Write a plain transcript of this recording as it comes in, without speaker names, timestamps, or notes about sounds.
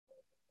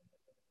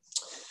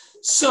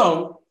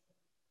So,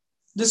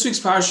 this week's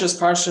parsha is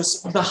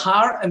Parshas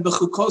Bahar and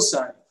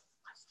Bechukosai.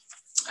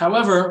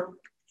 However,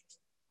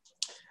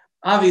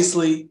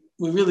 obviously,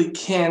 we really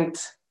can't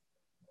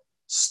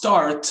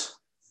start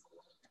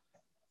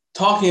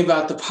talking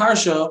about the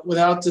parsha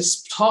without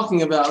just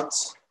talking about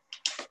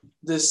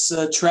this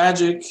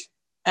tragic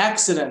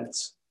accident,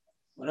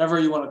 whatever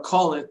you want to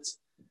call it,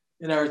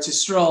 in Eretz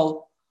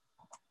Yisrael.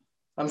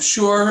 I'm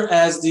sure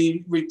as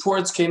the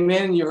reports came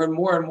in, you heard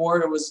more and more,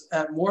 it was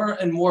more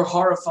and more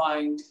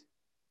horrifying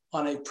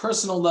on a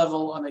personal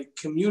level, on a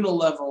communal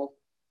level,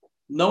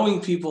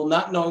 knowing people,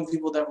 not knowing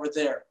people that were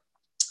there.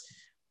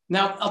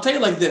 Now, I'll tell you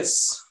like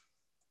this.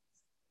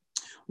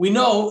 We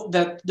know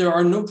that there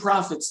are no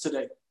prophets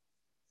today.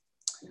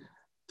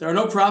 There are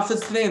no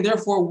prophets today, and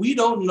therefore we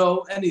don't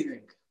know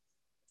anything.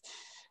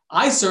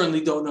 I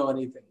certainly don't know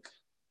anything.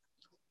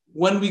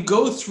 When we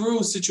go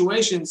through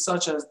situations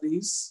such as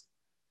this,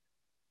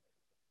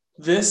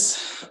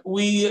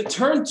 we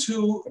turn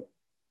to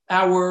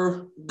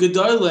our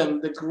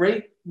Gedolim, the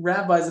great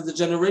rabbis of the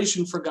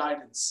generation, for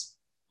guidance.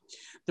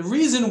 The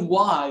reason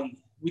why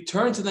we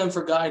turn to them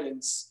for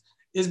guidance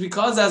is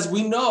because, as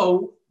we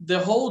know, the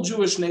whole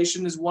Jewish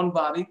nation is one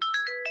body,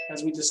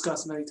 as we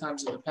discussed many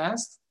times in the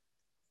past.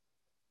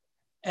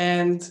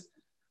 And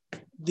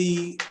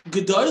the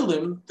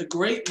Gedolim, the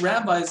great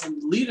rabbis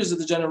and leaders of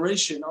the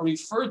generation, are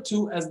referred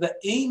to as the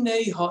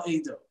Einei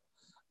Ha'edo,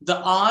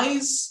 the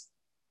eyes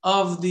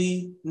of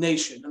the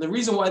nation. And the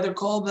reason why they're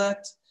called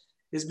that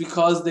is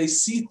because they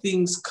see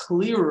things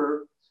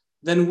clearer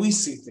than we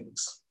see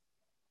things.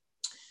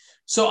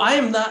 So I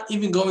am not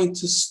even going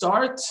to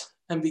start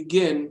and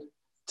begin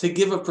to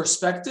give a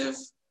perspective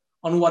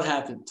on what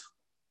happened.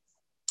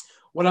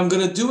 What I'm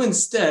going to do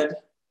instead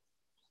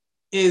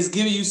is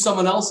give you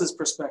someone else's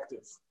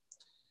perspective.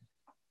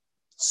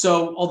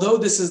 So although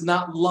this is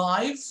not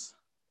live,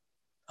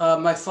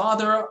 my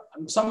father,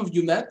 some of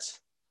you met,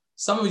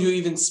 some of you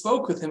even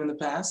spoke with him in the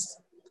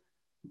past,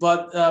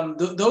 but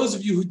those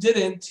of you who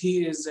didn't,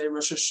 he is a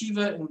Rosh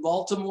Hashiva in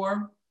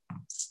Baltimore.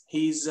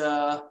 He's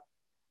a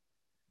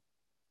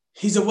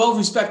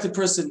well-respected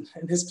person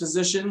in his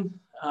position.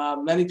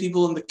 Many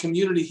people in the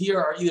community here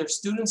are either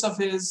students of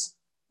his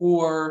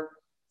or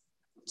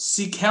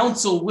seek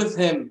counsel with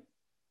him.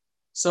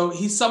 So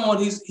he's someone.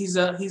 He's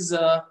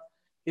a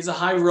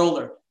high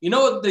roller. You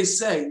know what they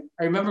say?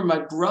 I remember my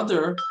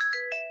brother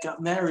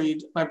got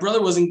married. My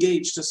brother was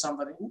engaged to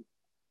somebody.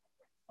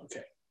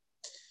 Okay.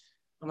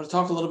 I'm going to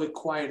talk a little bit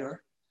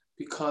quieter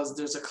because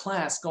there's a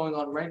class going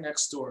on right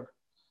next door.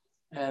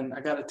 And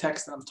I got a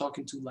text that I'm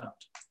talking too loud.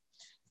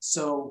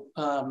 So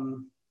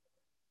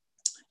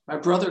my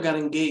brother got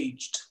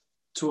engaged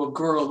to a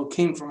girl who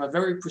came from a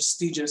very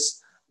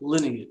prestigious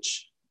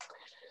lineage.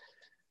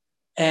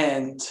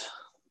 And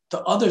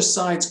the other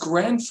side's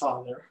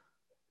grandfather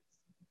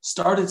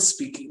started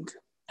speaking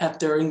at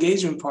their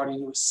engagement party.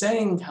 He was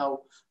saying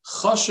how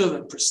chashuv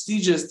and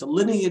prestigious the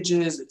lineage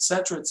is,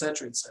 etc.,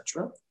 etc.,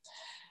 etc.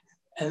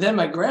 And then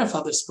my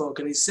grandfather spoke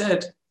and he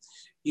said,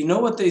 you know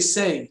what they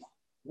say?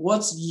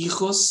 What's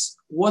yichus?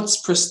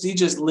 What's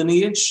prestigious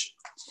lineage?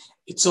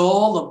 It's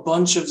all a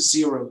bunch of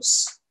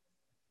zeros.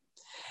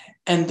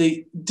 And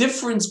the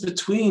difference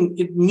between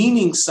it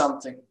meaning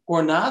something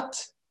or not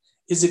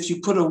is if you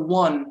put a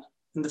 1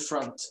 in the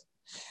front.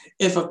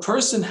 If a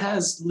person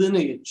has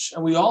lineage,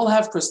 and we all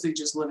have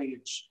prestigious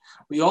lineage,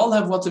 we all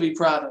have what to be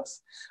proud of,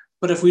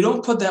 but if we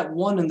don't put that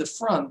 1 in the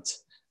front,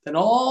 then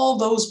all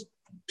those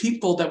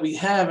people that we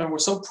have and we're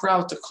so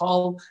proud to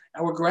call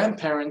our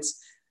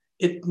grandparents,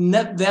 it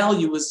net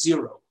value is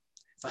 0.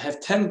 If I have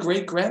 10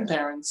 great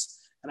grandparents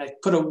and I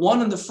put a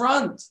 1 in the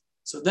front,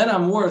 so then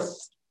I'm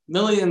worth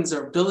millions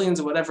or billions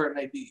or whatever it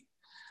may be.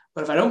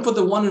 But if I don't put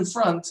the 1 in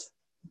front,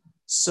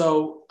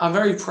 so I'm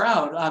very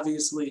proud,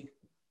 obviously,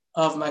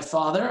 of my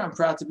father. I'm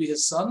proud to be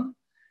his son.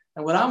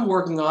 And what I'm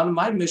working on,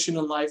 my mission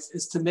in life,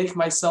 is to make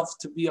myself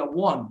to be a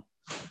 1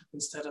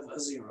 instead of a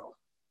 0.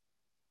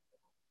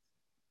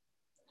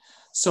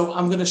 So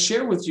I'm going to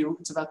share with you,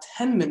 it's about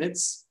 10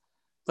 minutes,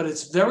 but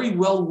it's very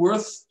well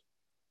worth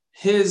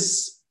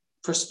his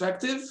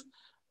perspective.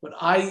 But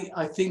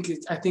I think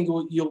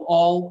you'll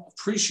all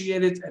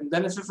appreciate it and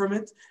benefit from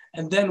it.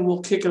 And then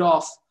we'll kick it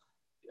off.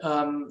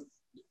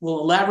 We'll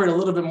elaborate a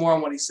little bit more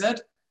on what he said,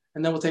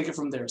 and then we'll take it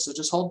from there. So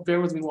just bear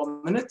with me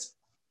 1 minute.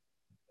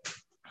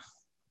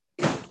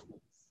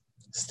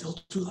 Still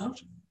too loud?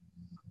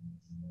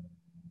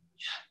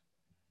 Yeah.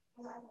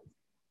 What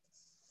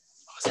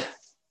was that?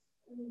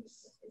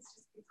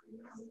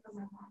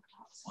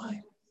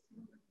 Why?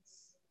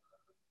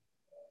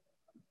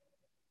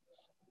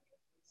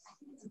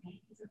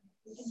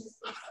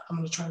 I'm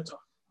going to try to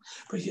talk.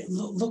 But here,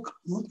 look.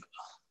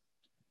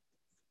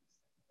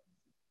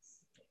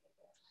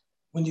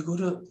 When you go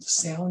to the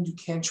sound, you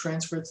can't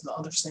transfer it to the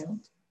other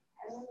sound?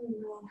 I don't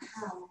even know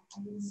how.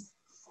 I'm just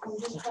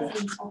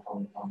pressing up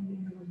on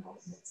the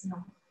remote and it's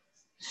not.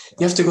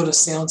 You have to go to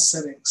sound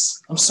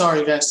settings. I'm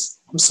sorry,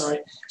 guys. I'm sorry.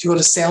 If you go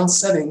to sound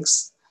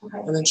settings, okay,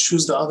 and then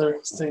choose the other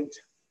thing,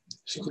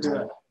 if you could do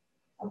that.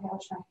 Okay,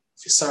 I'll try.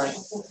 Sorry.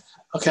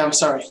 Okay, I'm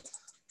sorry.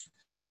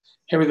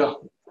 Here we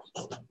go.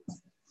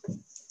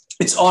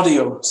 It's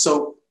audio,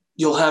 so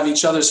you'll have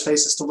each other's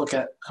faces to look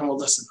at, and we'll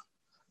listen.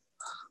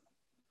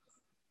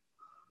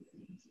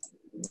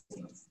 I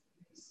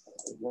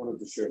wanted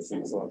to share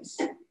some thoughts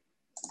that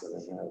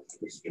I have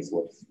with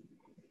what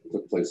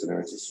took place in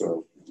Eretz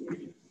Yisrael.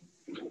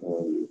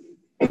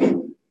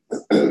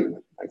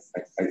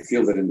 I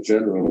feel that in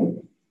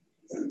general,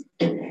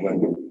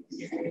 when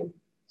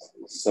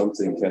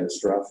something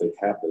catastrophic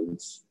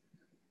happens,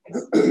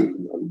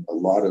 a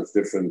lot of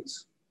different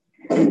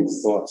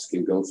thoughts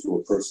can go through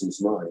a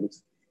person's mind.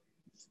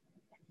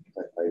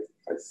 I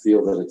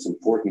feel that it's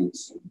important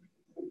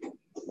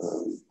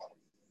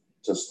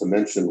just to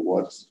mention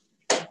what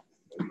a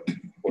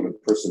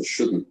person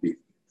shouldn't be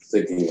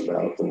thinking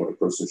about and what a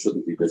person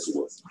shouldn't be busy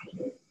with.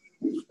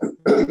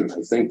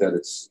 I think that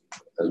it's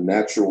a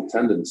natural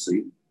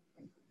tendency.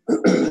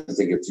 I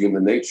think it's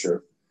human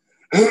nature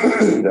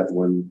that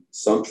when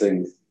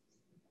something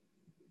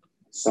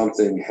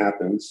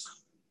happens,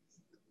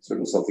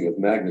 certainly something of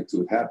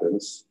magnitude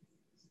happens,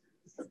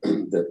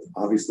 that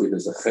obviously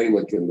there's a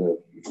chalik in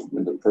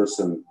the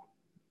person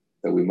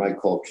that we might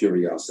call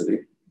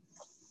curiosity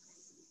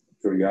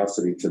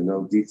to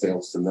know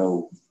details, to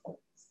know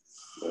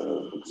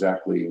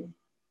exactly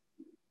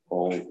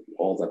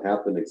all that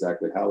happened,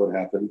 exactly how it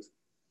happened.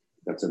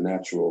 That's a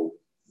natural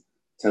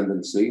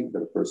tendency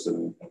that a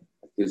person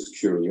is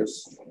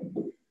curious.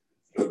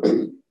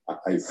 I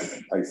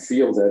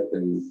feel that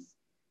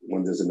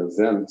when there's an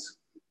event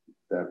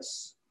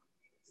that's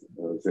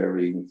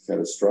very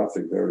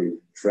catastrophic, very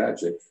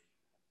tragic,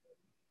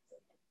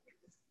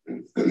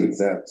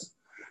 that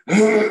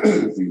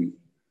the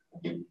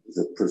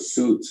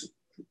pursuit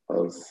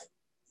of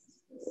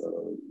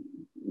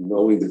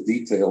knowing the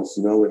details,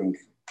 knowing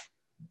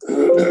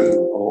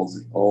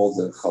all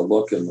the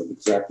halakim of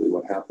exactly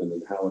what happened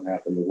and how it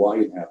happened and why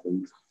it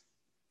happened,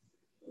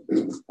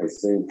 I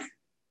think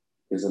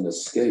is an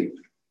escape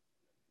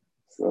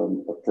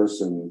from a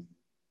person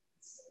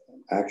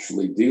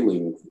actually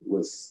dealing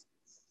with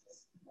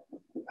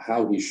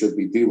how he should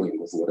be dealing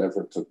with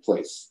whatever took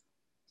place.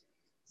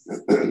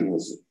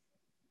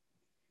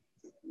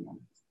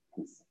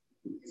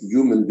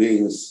 Human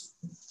beings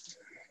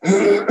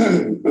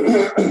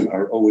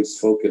are always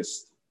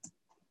focused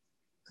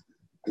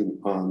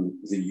on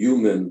the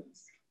human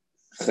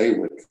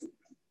chalik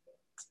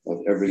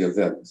of every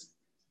event.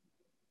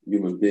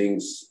 Human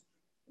beings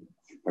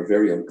are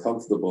very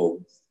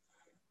uncomfortable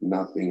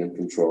not being in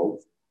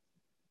control.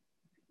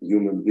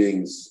 Human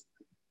beings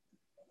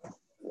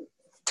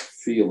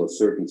feel a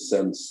certain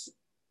sense,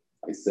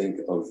 I think,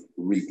 of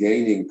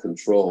regaining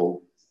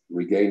control,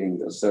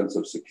 regaining a sense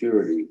of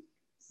security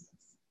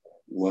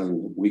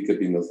when we could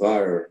be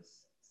mavar.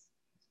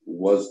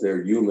 Was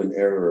there human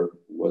error?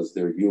 Was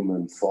there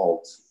human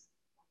fault?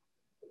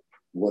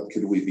 What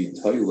could we be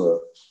toila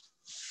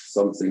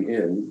something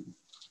in?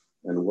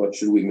 And what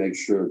should we make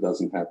sure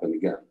doesn't happen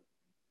again?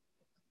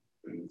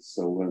 And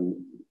so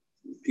when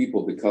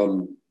people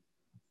become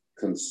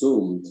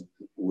consumed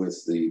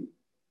with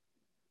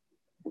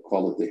we'll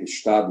call it the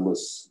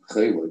hishtadlus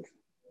chalik,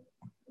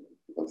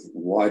 of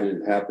why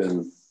did it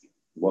happen,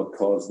 what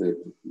caused it,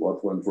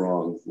 what went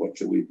wrong, what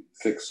should we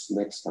fix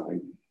next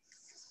time?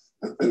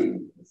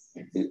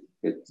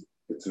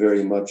 It's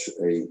very much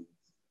a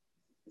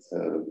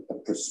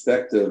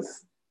perspective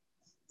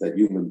that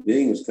human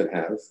beings can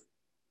have,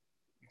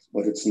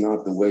 but it's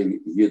not the way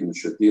Yidden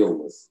should deal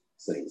with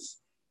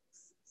things.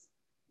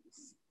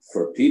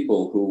 For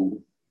people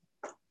who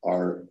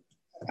are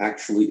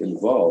actually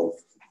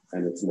involved,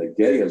 and it's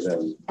negeya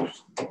them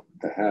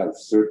to have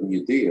certain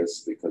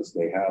ideas because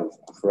they have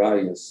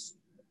achrayus,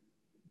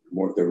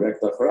 more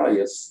direct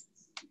achrayus,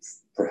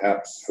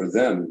 perhaps for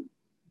them,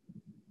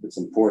 it's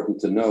important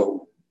to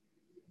know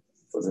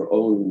for their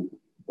own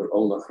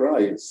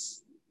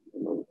achrayus,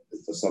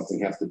 does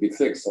something have to be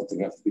fixed, something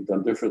have to be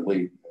done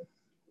differently?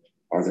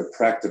 Are there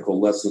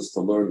practical lessons to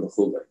learn the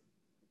chulei?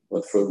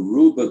 But for the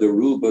ruba,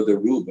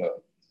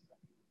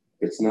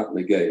 it's not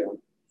negeya.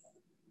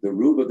 The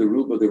ruba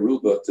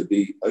to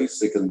be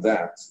Isaac in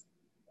that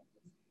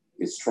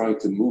is trying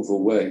to move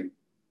away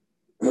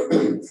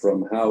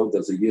from how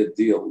does a Yid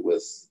deal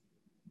with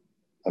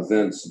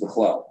events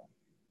b'chlal.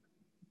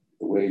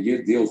 The way a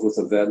Yid deals with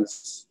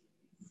events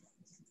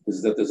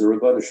is that there's a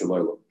Rebbeinu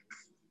Shalom.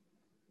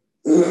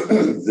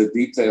 The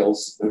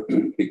details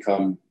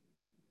become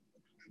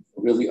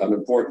really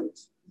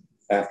unimportant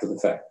after the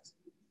fact.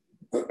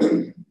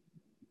 The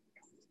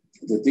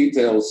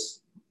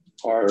details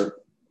are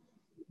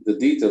the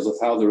details of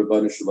how the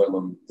Rebbeinu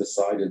Shalom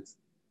decided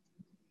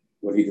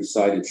what he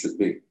decided should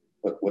be.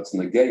 But what's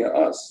negeya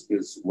us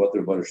is what the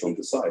Rebbeinu Shalom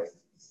decided.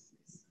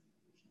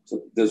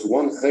 So there's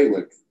one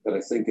chalik that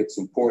I think it's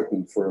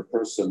important for a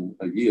person,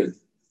 a Yid,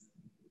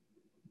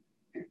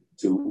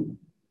 to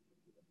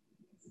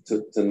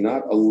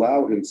not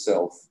allow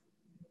himself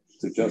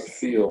to just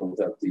feel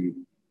that the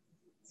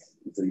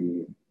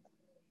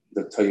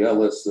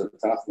tayelis, the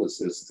tachlis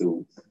is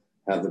to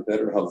have a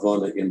better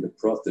havana in the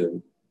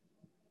pratim,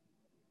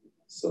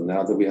 So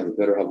now that we have a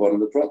better Havana in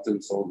the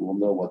Pratim, so we'll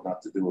know what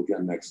not to do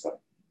again next time.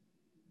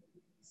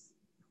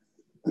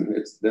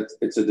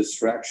 It's a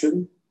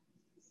distraction,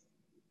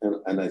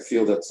 and I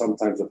feel that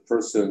sometimes a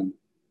person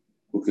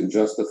who can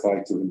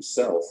justify to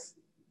himself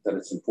that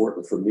it's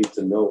important for me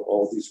to know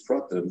all these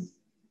Pratim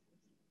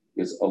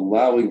is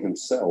allowing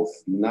himself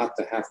not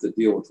to have to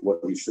deal with what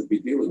he should be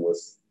dealing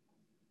with,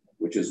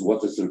 which is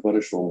what does the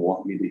Rebbeinu Shalom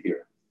want me to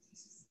hear.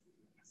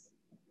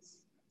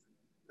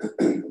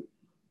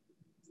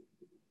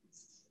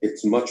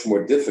 It's much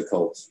more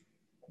difficult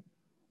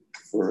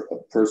for a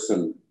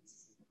person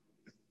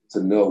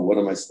to know what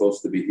am I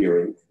supposed to be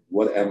hearing,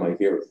 what am I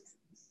hearing.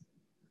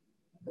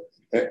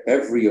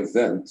 Every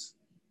event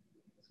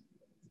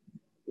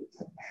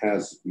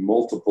has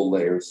multiple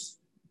layers.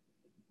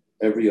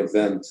 Every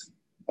event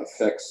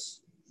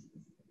affects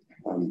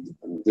on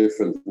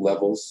different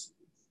levels.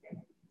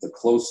 The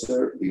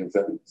closer the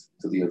event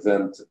to the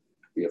event,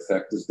 the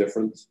effect is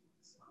different.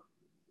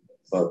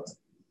 But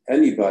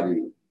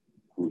anybody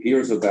who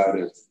hears about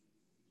it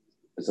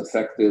is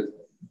affected,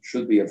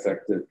 should be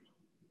affected.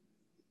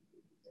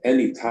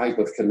 Any type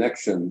of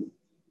connection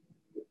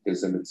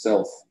is in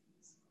itself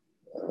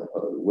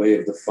a way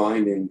of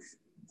defining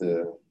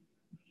the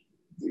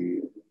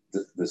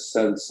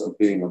sense of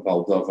being a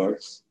Baldavar.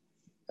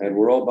 And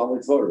we're all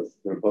Balei Dvarim.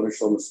 The Rebbeinu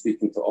Shalom is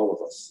speaking to all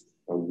of us.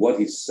 And what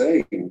he's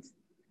saying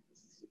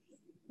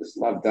is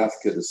lav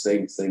dafka the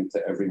same thing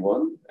to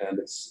everyone, and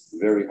it's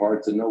very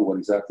hard to know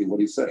exactly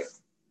what he's saying.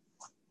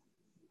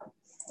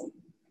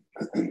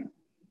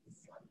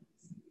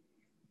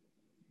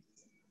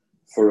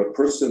 For a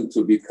person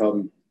to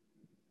become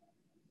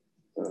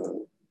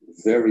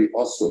very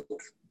osuk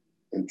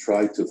and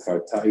try to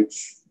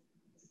fartaich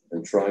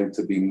and trying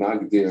to be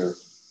magdir,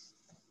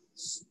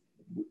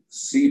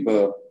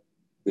 Siba,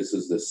 this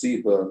is the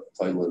Siba,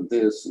 Thailand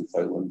this and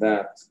Thailand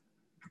that.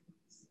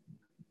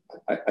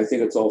 I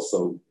think it's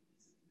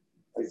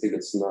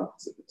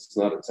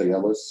not a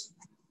tayelis.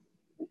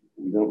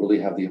 We don't really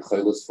have the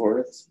achelis for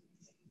it.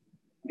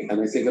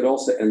 And I think it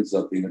also ends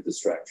up being a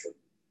distraction.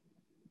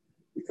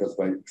 Because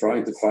by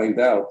trying to find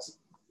out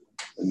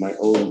in my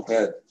own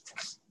head,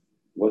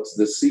 what's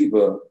the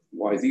Siba,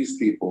 why these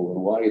people,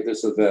 and why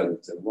this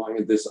event, and why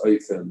in this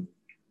Eifen,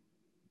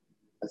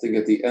 I think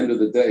at the end of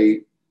the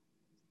day,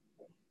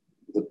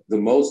 the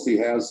most he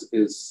has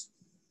is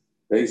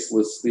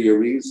baseless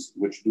theories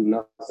which do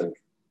nothing.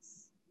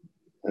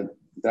 And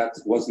that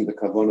wasn't the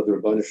kavanah of the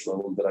Rebbeinu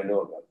Shalom that I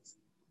know about.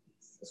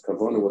 His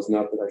kavanah was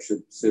not that I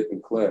should sit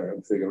and clear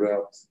and figure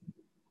out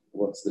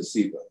what's the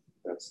Siba.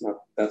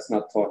 That's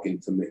not talking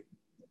to me.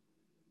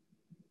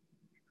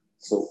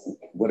 So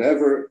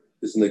whatever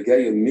is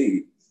negay in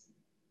me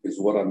is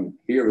what I'm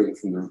hearing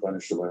from the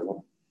Rebbeinu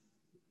Shalom.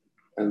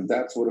 And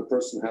that's what a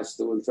person has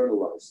to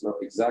internalize. Now,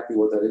 exactly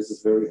what that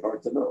is very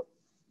hard to know.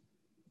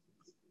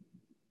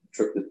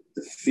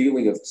 The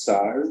feeling of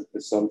tsar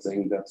is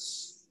something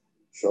that's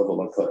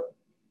shavalakot.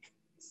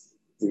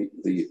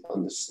 The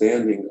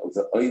understanding of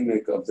the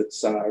aynik of the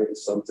tsar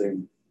is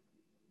something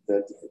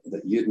that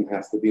you didn't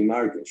have to be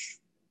margish.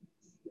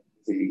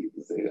 The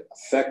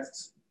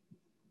effect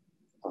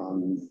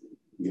on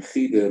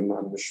yechidim,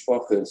 on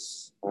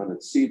mishpachas, on a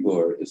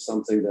tzibur is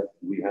something that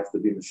we have to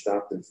be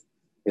mishtativ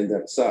in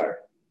that tsar.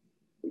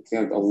 We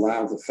can't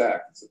allow the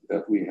fact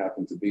that we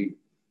happen to be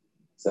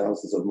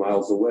thousands of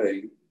miles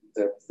away,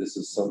 that this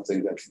is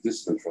something that's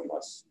distant from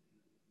us.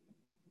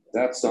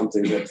 That's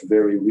something that's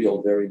very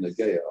real, very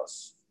negay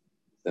us,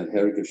 than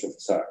heritage of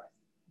tsar.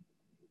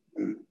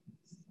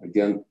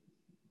 Again,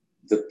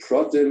 the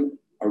pratim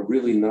are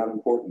really not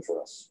important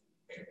for us.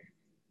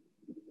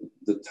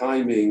 The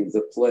timing,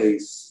 the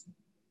place,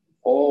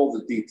 all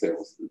the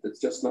details, it's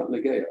just not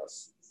negay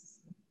us.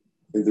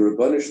 In the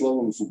Rebbeinu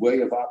Shalom's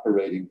way of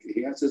operating,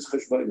 he has his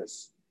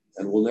cheshbonos,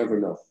 and we'll never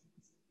know.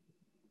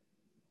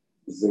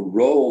 The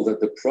role that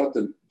the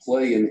pratim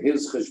play in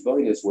his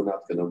cheshbonos, we're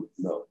not going to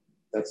know.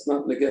 That's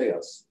not negay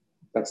us.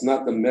 That's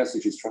not the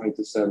message he's trying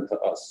to send to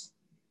us.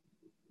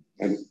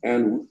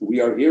 And we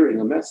are hearing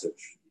a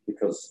message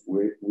because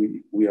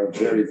we are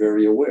very,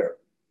 very aware.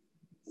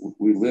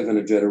 We live in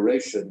a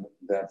generation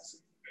that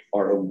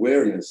our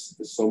awareness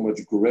is so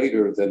much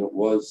greater than it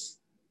was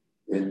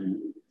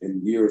in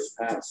years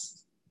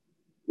past,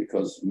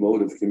 because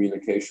mode of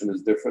communication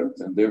is different,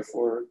 and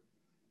therefore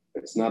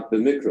it's not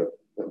b'mikra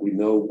that we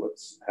know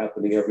what's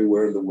happening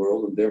everywhere in the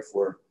world, and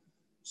therefore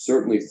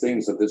certainly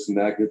things of this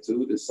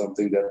magnitude is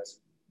something that's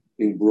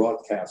being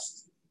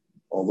broadcast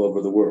all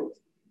over the world,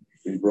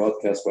 being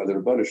broadcast by the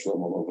Rebbeinu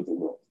Shalom all over the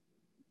world.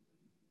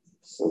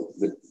 So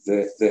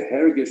the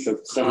heritage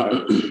of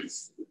tsar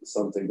is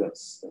something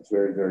that's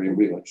very, very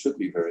real. It should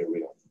be very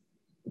real.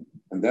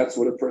 And that's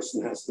what a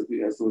person has to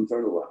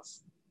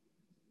internalize.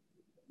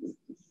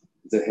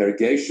 The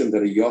hergation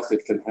that a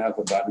yochid can have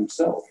about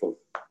himself,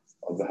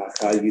 of the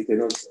hachai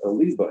yitenos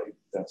alibai,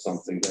 that's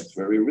something that's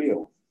very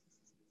real.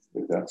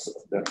 That's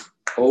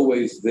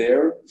always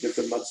there,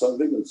 different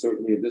matzavim, and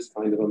certainly in this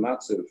kind of a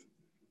matzav,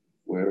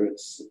 where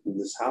it's in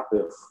this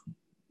hapich,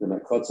 in a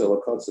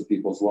kotza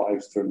people's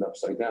lives turned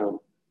upside down.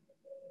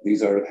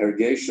 These are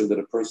hergation that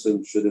a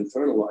person should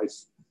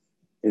internalize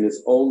in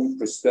his own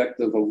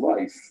perspective of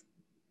life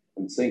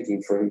and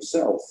thinking for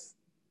himself.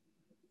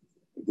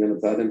 Again,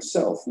 about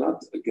himself,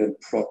 not again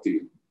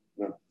prati,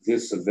 not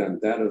this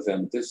event, that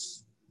event,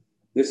 this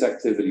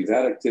activity,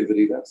 that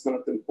activity. That's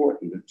not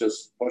important. It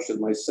just pushes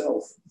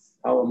myself.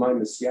 How am I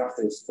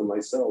misyachis to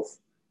myself?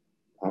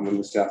 How am I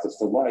misyachis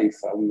to life?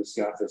 How am I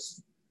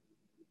misyachis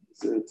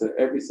to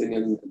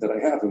everything that I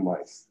have in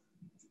life?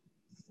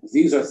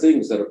 These are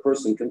things that a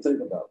person can think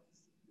about.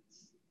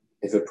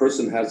 If a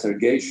person has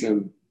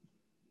hergation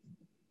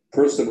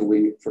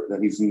personally, that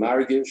he's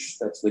margish,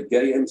 that's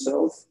negay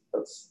himself,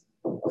 that's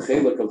a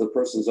chelik of the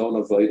person's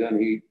own avodah,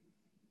 and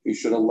he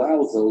should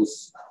allow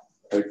those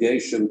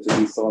hergation to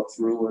be thought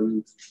through,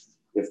 and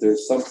if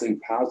there's something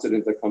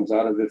positive that comes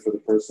out of it for the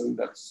person,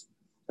 that's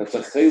a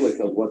chelik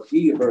of what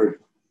he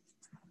heard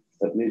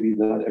that maybe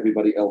not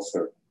everybody else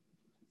heard.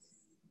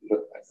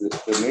 But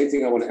the main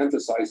thing I want to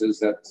emphasize is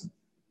that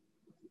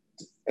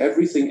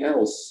everything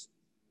else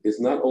is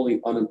not only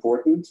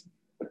unimportant,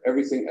 but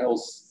everything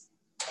else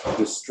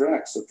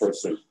distracts a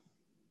person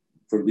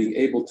from being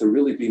able to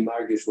really be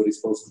margish what he's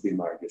supposed to be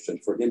margish,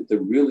 and for him to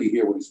really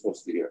hear what he's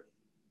supposed to hear.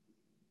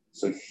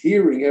 So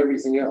hearing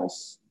everything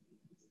else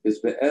is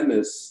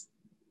be'emes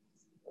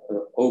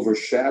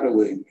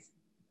overshadowing,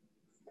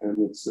 and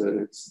it's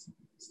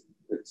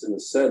in a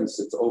sense,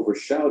 it's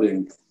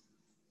overshouting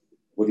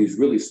what he's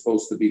really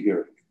supposed to be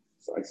hearing.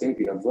 So I think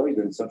the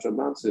avodah in such a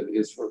matziv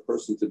is for a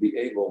person to be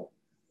able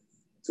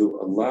to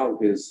allow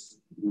his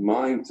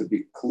mind to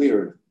be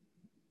cleared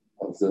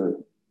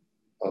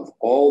of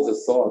all the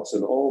thoughts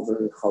and all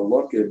the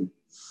halakim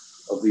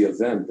of the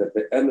event, that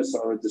the emes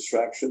are a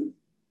distraction,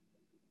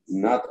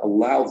 not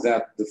allow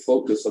that, the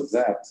focus of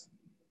that,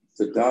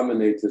 to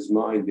dominate his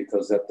mind,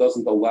 because that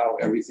doesn't allow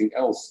everything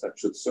else that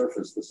should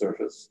surface to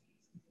surface,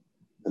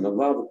 and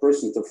allow the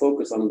person to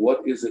focus on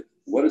what is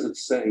it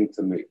saying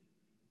to me.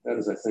 That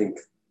is, I think,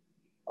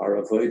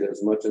 our avodah,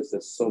 as much as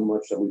there's so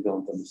much that we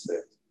don't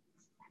understand.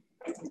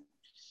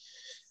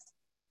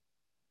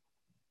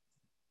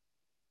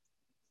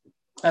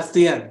 That's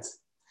the end.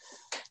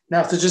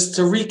 Now, to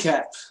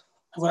recap,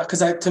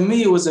 because to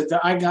me it was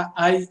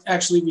I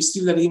actually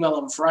received that email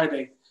on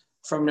Friday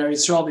from Ner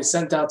Yisrael. They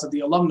sent out to the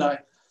alumni.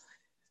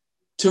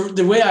 To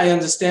the way I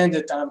understand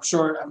it, I'm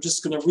sure I'm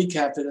just going to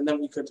recap it, and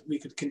then we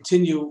could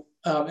continue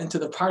into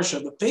the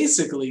parsha. But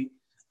basically,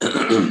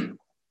 the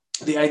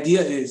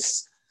idea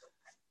is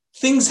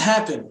things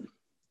happen,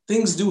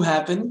 things do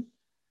happen,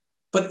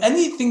 but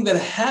anything that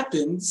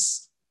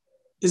happens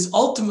is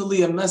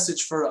ultimately a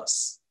message for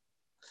us.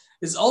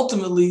 Is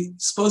ultimately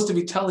supposed to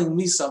be telling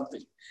me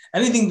something.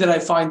 Anything that I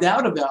find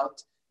out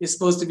about is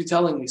supposed to be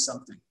telling me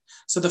something.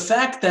 So the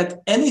fact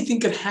that anything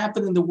could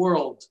happen in the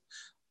world,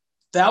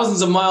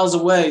 thousands of miles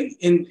away,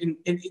 in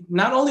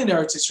not only in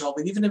Eretz Yisrael,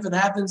 but even if it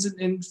happens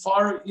in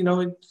far, in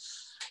the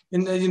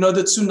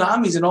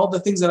tsunamis and all the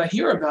things that I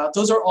hear about,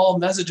 those are all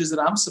messages that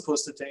I'm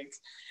supposed to take.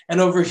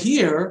 And over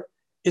here,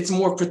 it's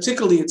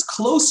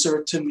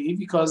closer to me,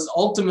 because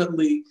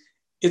ultimately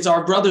it's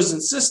our brothers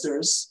and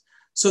sisters.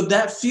 So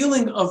that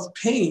feeling of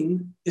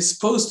pain is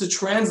supposed to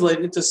translate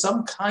into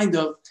some kind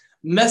of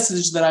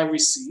message that I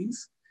receive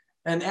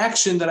and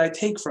action that I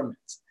take from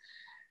it.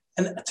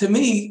 And to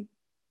me,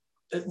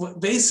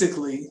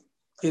 basically,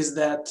 is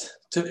that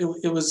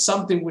it was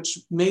something which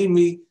made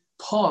me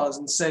pause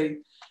and say,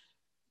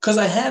 because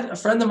I had a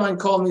friend of mine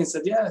call me and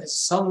said, yeah, his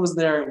son was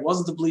there. It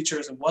wasn't the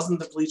bleachers. It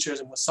wasn't the bleachers.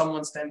 It was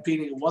someone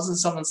stampeding. It wasn't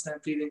someone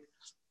stampeding.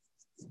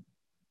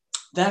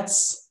 That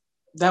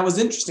was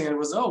interesting. It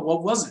was,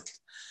 what was it?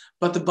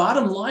 But the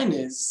bottom line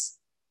is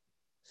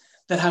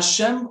that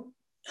Hashem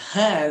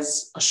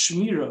has a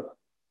shmirah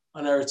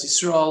on Eretz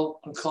Yisrael,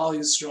 on Klal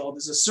Yisrael.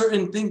 There's a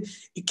certain thing.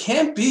 It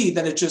can't be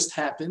that it just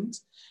happened.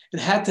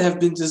 It had to have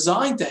been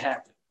designed to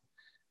happen.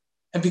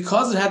 And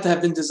because it had to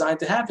have been designed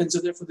to happen, so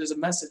therefore there's a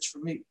message for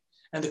me.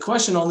 And the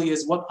question only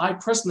is what I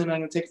personally am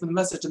going to take from the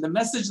message. And the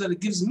message that it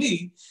gives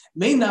me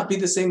may not be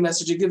the same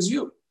message it gives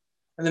you.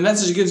 And the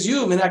message it gives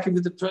you may not be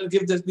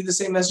the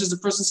same message as the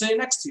person sitting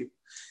next to you.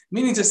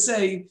 Meaning to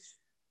say,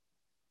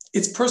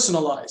 it's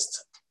personalized.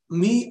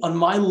 Me on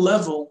my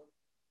level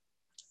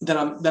that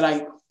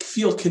I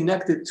feel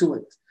connected to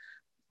it.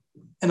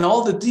 And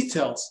all the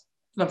details,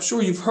 and I'm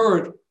sure you've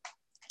heard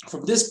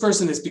from this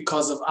person, it's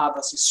because of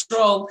Ahavas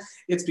Yisrael,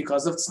 it's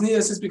because of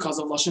Tznius, it's because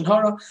of Lashon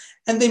Hara,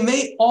 and they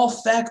may all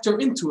factor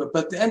into it.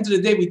 But at the end of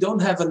the day, we don't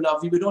have a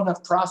Navi, we don't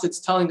have prophets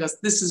telling us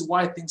this is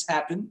why things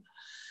happen.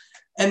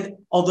 And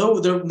although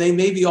they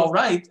may be all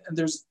right, and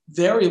there's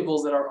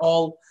variables that are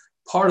all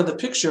part of the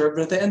picture,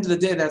 but at the end of the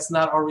day, that's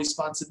not our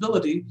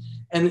responsibility.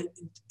 And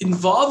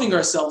involving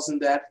ourselves in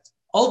that,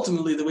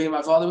 ultimately, the way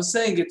my father was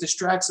saying, it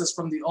distracts us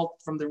from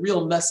the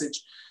real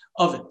message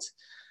of it.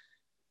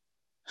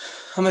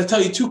 I'm going to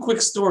tell you two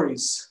quick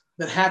stories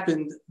that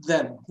happened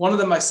then. One of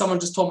them, someone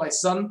just told my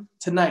son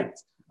tonight,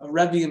 a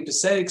Rebbe in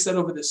Pesach said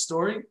over this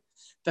story,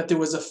 that there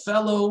was a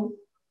fellow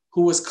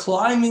who was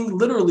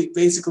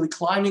basically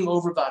climbing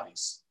over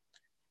bodies.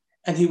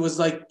 and he was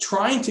like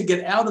trying to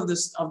get out of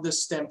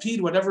this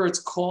stampede, whatever it's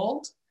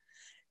called.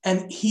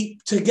 And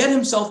to get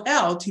himself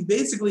out, he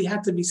basically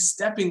had to be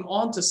stepping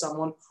onto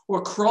someone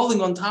or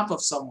crawling on top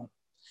of someone.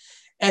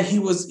 And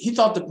he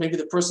thought that maybe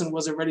the person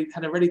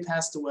had already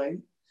passed away.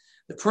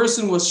 The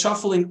person was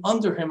shuffling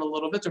under him a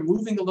little bit or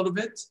moving a little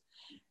bit.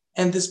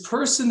 And this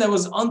person that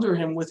was under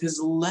him with his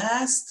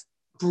last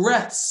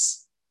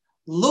breaths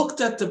looked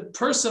at the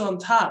person on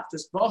top,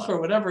 this Bach or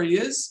whatever he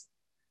is,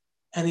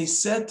 and he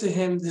said to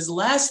him his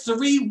last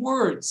 3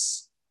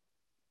 words,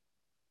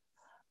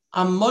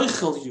 "I'm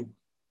moichel you.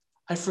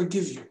 I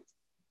forgive you."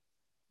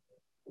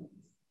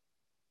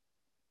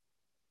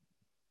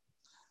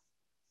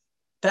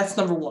 That's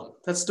number one.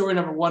 That's story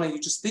number one. And you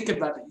just think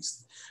about it.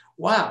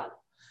 Wow,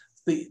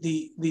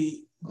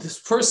 this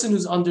person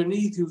who's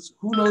underneath,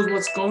 who knows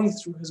what's going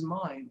through his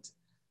mind.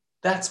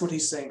 That's what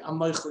he's saying. I'm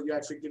moichel you.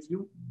 I forgive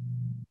you.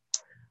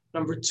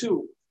 Number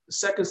 2, the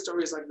second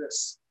story is like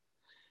this.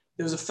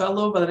 There was a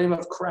fellow by the name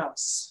of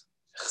Kraus,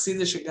 a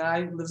Chassidish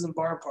guy who lives in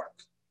Borough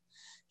Park.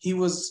 He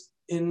was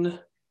in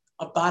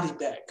a body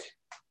bag.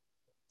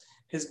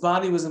 His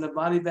body was in a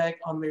body bag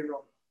on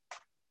Meron.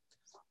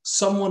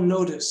 Someone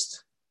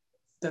noticed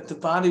that the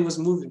body was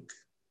moving.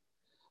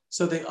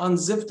 So they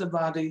unzipped the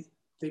body,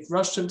 they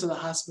rushed him to the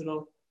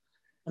hospital,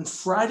 and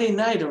Friday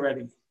night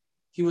already,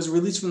 he was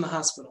released from the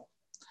hospital.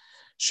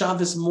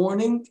 Shabbos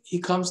morning, he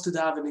comes to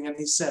davening and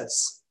he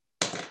says,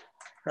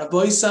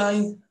 "Rabbi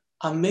Isai,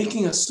 I'm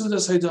making a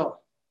Sudas Haidah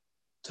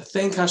to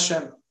thank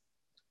Hashem."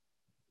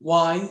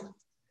 Why?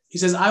 He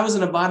says, I was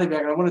in a body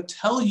bag and I want to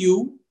tell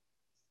you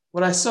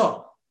what I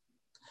saw.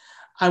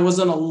 I was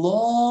on a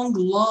long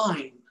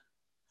line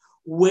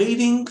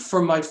waiting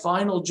for my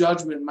final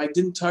judgment, my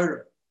Din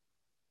Torah.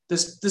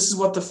 This is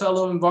what the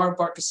fellow in Borough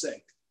Park is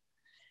saying.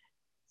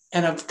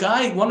 And a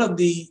guy, one of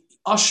the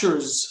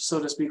ushers, so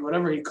to speak,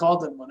 whatever he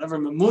called them, whatever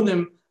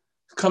Memunim,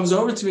 comes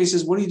over to me and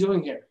says, "What are you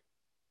doing here?"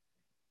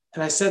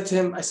 And I said to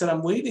him,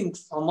 I'm waiting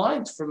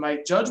online for my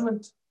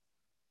judgment.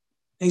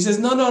 And he says,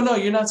 no,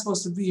 you're not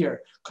supposed to be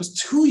here. Because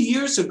 2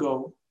 years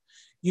ago,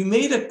 you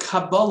made a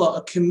Kabbalah,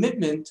 a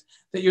commitment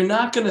that you're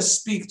not going to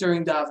speak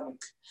during davening.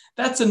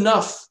 That's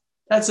enough.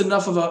 That's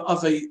enough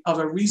of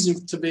a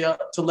reason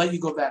to let you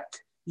go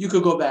back. You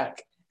could go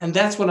back. And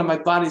that's when my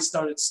body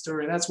started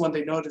stirring. That's when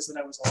they noticed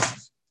that I was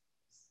alive.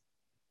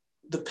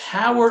 The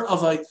power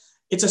of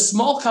it's a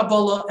small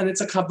Kabbalah, and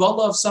it's a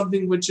Kabbalah of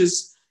something which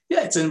is,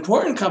 it's an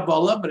important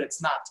Kabbalah, but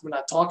it's not. We're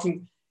not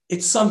talking,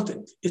 it's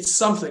something. It's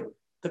something.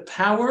 The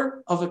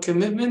power of a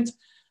commitment.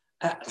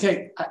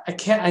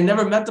 I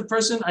never met the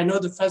person. I know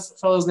the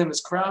fellow's name is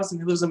Kraus,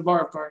 and he lives in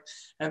Borough Park.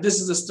 And this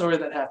is the story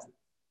that happened.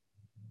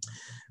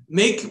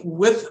 Make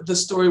with the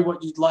story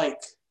what you'd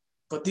like.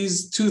 But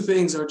these 2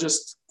 things are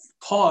just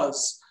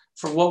pause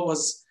for what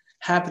was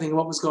happening,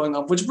 what was going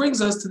on. Which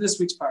brings us to this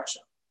week's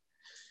parsha.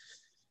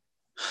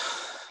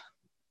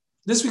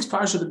 This week's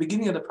parsha, the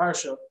beginning of the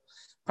parsha,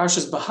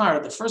 Parshas Bahar,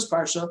 the first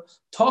parsha,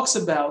 talks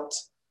about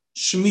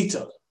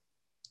Shemitah.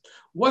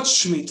 What's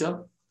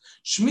Shemitah?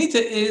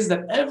 Shemitah is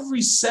that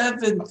every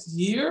 7th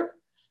year,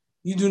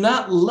 you do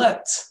not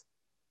work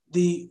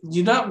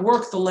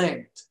the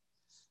land.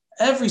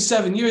 Every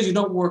 7 years, you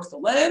don't work the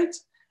land.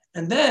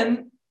 And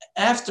then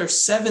after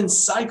 7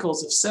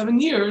 cycles of 7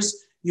 years,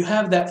 you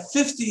have that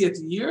 50th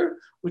year,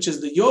 which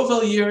is the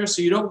Yovel year.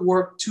 So you don't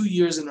work 2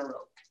 years in a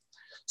row.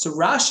 So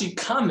Rashi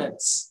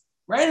comments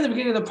right in the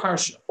beginning of the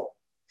parsha.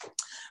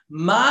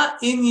 Ma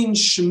inyin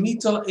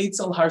Shemitah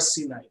etzel Har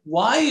Sinai.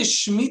 Why is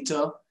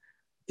Shemitah?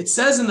 It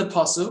says in the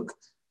pasuk,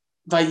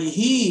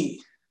 Vayihi,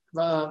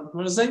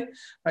 what does it say?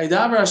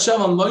 Vayidaber Hashem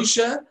al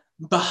Moshe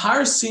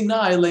b'Har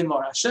Sinai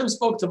lemar. Hashem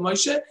spoke to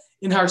Moshe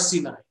in Har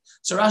Sinai.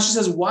 So Rashi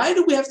says, why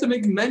do we have to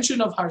make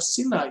mention of Har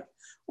Sinai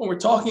when we're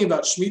talking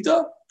about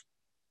Shemitah?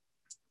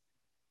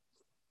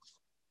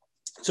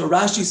 So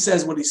Rashi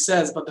says what he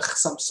says, but the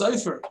Chassam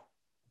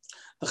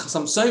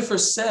Sofer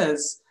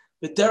says,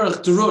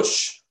 B'derech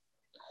Drush,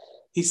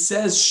 he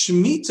says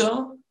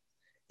Shemitah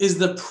is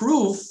the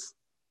proof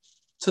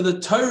to the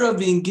Torah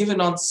being given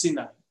on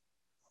Sinai.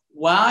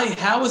 Why?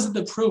 How is it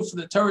the proof for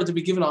the Torah to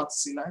be given on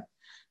Sinai?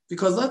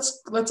 Because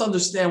let's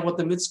understand what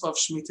the mitzvah of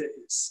Shemitah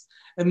is.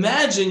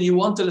 Imagine you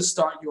wanted to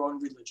start your own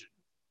religion.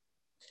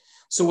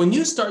 So when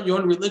you start your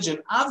own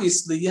religion,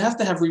 obviously you have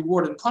to have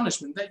reward and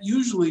punishment. That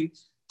usually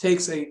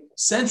takes a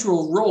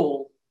central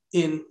role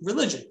in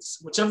religions.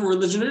 Whichever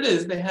religion it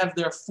is, they have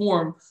their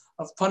form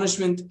of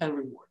punishment and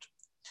reward.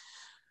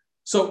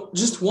 So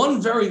just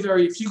one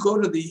if you go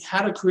to the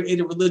How to Create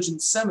a Religion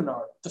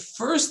seminar, the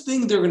first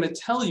thing they're going to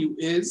tell you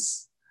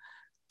is,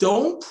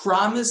 don't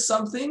promise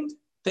something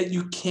that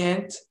you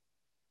can't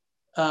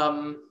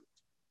deliver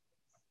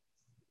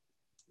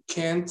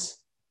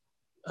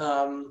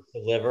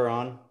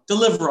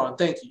on.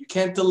 Thank you. You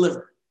can't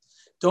deliver.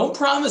 Don't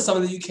promise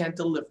something that you can't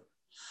deliver.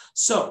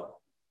 So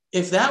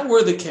if that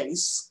were the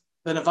case,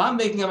 then if I'm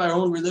making up my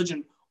own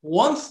religion,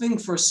 one thing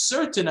for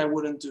certain I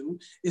wouldn't do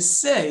is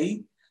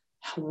say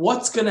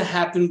what's going to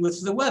happen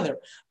with the weather.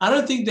 I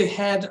don't think they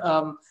had,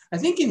 I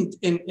think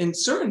in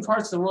certain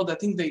parts of the world, I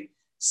think they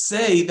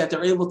say that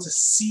they're able to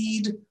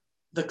seed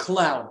the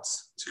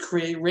clouds to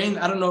create rain.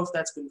 I don't know if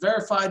that's been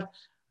verified.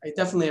 I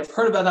definitely have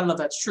heard about that. I don't know if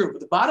that's true.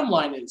 But the bottom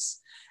line is,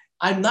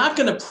 I'm not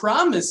going to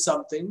promise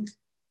something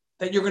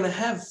that you're going to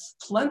have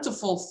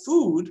plentiful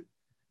food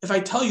if I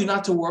tell you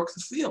not to work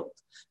the field.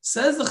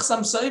 Says the Chassam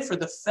Sofer,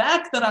 the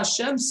fact that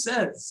Hashem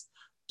says,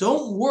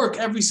 don't work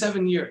every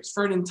 7 years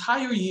for an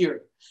entire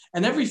year,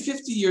 and every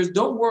 50 years,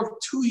 don't work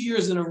 2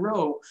 years in a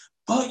row,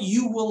 but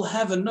you will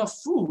have enough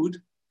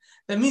food,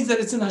 that means that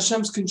it's in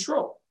Hashem's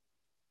control.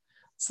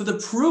 So the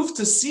proof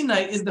to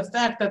Sinai is the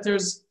fact that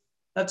there's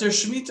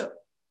Shemitah.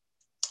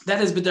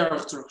 That is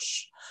B'derech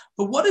Drush.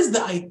 But what is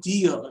the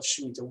idea of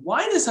Shemitah?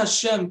 Why does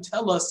Hashem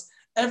tell us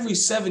every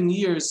 7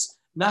 years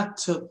not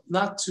to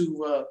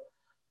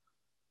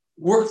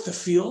work the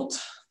field?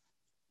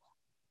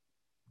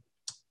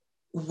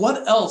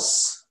 What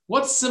else?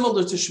 What's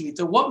similar to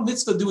Shemitah? What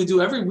mitzvah do we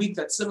do every week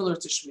that's similar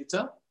to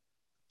Shemitah?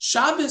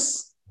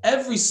 Shabbos,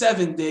 every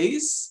 7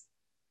 days,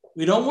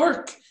 we don't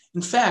work.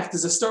 In fact,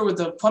 there's a story with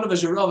the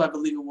Ponevezher Rav, I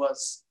believe it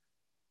was.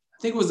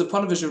 I think it was the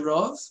Ponevezher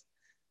Rav,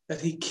 that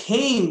he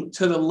came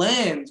to the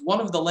land, one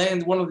of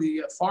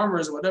the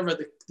farmers, or whatever,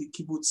 the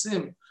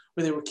kibbutzim,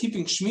 where they were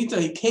keeping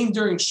Shemitah. He came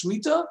during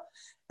Shemitah,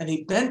 and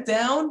he bent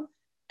down,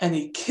 and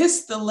he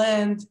kissed the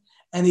land,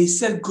 and he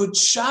said, Good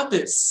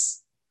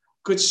Shabbos.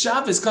 Good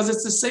Shabbos, because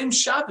it's the same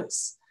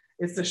Shabbos.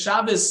 It's the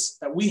Shabbos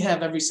that we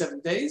have every 7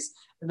 days,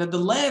 and that the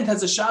land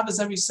has a Shabbos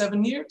every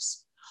 7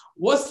 years.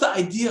 What's the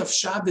idea of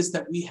Shabbos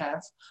that we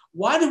have?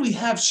 Why do we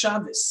have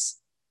Shabbos?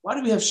 Why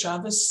do we have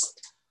Shabbos?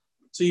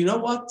 So you know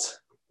what?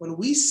 When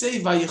we say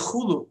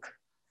Vayechulu,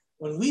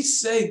 when we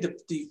say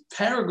the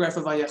paragraph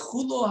of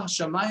Vayechulu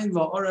Hashamayim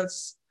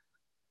Va'oretz,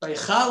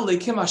 Vayechal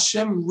Leikim,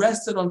 Hashem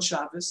rested on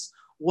Shabbos,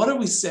 what are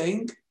we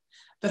saying?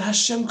 That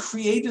Hashem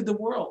created the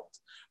world.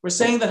 We're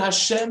saying that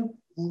Hashem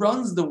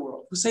runs the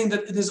world. We're saying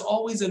that there's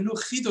always a new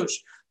chidush.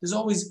 There's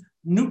always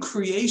new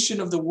creation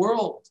of the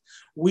world.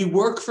 We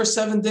work for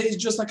 7 days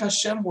just like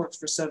Hashem works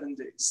for 7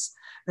 days.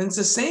 And it's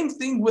the same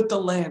thing with the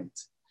land.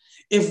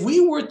 If we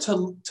were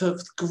to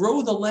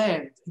grow the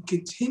land and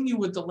continue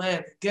with the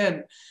land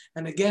again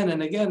and again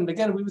and again and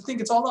again, we would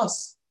think it's all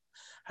us.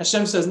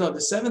 Hashem says, no, the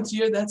 7th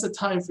year, that's a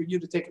time for you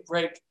to take a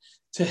break,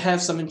 to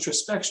have some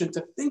introspection,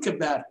 to think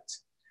about it,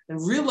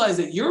 and realize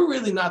that you're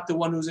really not the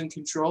one who's in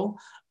control.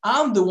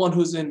 I'm the one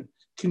who's in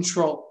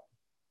control.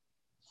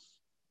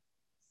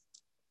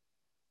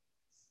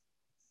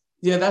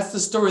 Yeah, that's the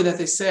story that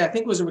they say. I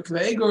think it was Reb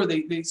Egor.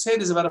 They say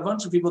there's about a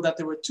bunch of people, that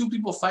there were 2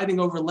 people fighting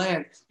over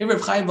land.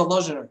 Reb Chaim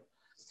Volozhiner.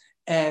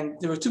 And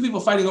there were 2 people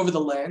fighting over the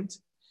land.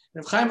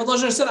 And Reb Chaim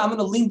Volozhiner said, I'm going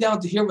to lean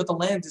down to hear what the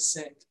land is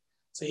saying.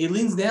 So he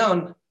leans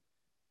down,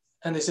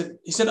 and he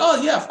said,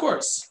 oh, yeah, of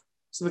course.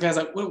 So the guy's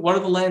like, what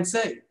did the land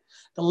say?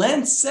 The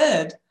land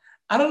said,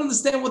 I don't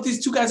understand what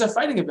these 2 guys are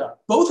fighting about.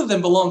 Both of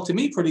them belong to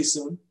me pretty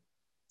soon.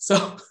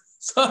 So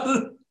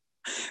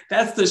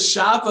that's the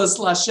Shabbos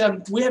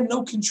Lashem. We have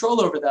no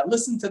control over that.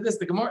 Listen to this.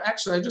 The Gemara,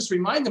 actually, I just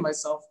reminded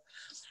myself.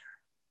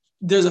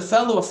 There's a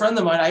friend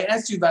of mine, I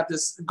asked you about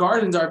this.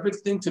 Gardens are a big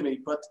thing to me,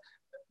 but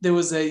there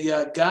was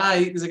a guy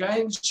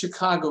in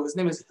Chicago. His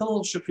name is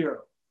Hillel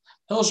Shapiro.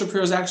 Hillel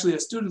Shapiro is actually a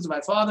student of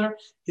my father.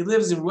 He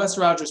lives in West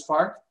Rogers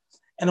Park.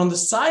 And on the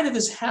side of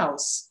his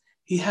house,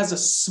 he has a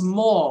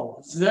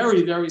small,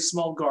 very, very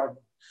small garden.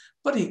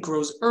 But he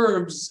grows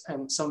herbs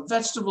and some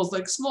vegetables,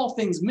 like small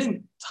things,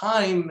 mint,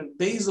 thyme, and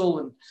basil,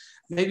 and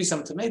maybe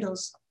some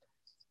tomatoes.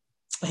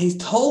 He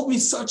told me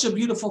such a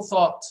beautiful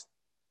thought.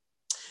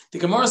 The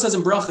Gemara says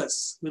in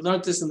Brachas, we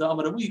learned this in the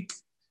Amud Week,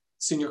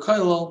 Senior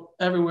Koilel,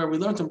 everywhere, we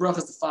learned in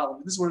Brachas the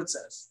following. This is what it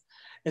says.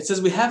 It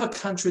says we have a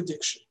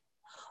contradiction.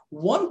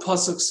 One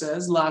pasuk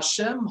says, La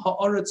Hashem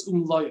ha'aretz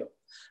umloyo.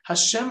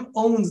 Hashem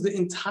owns the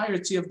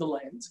entirety of the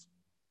land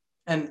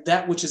and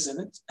that which is in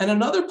it. And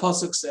another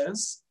pasuk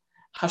says,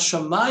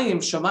 Hashamayim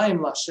shamayim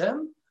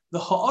laShem, the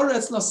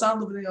ha'aretz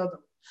nasan l'bnei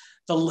adam.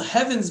 The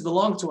heavens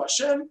belong to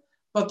Hashem,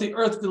 but the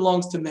earth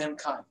belongs to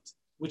mankind.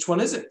 Which one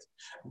is it?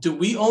 Do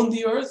we own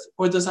the earth,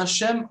 or does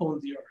Hashem own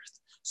the earth?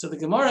 So the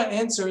Gemara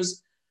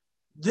answers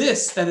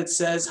this, that it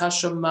says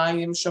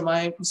Hashamayim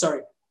shamayim.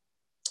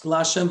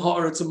 LaHashem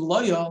ha'aretz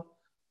umloyo.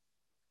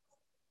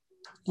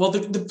 Well,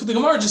 the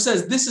Gemara just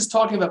says this is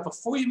talking about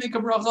before you make a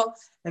bracha,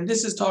 and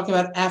this is talking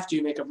about after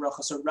you make a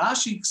bracha. So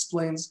Rashi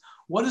explains,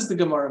 what does the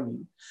Gemara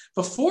mean?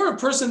 Before a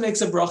person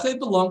makes a bracha, it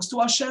belongs to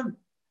Hashem.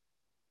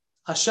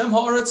 Hashem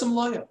ha'aretz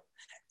umloyo.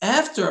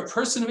 After a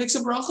person makes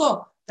a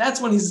bracha, that's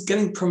when he's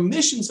getting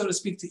permission, so to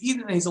speak, to eat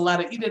it, and he's allowed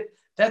to eat it.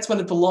 That's when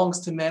it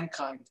belongs to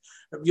mankind.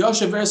 Rabbi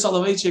Yoshe Ber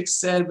Soloveitchik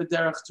said,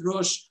 B'derech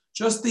Drush,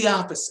 just the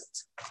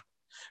opposite.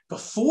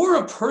 Before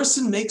a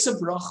person makes a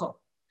bracha,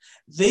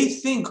 they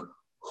think,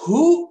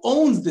 who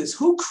owns this?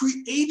 Who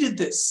created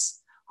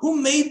this?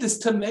 Who made this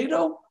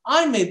tomato?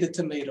 I made the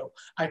tomato.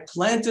 I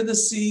planted the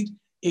seed,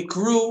 it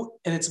grew,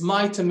 and it's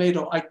my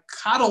tomato. I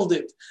coddled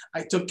it.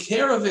 I took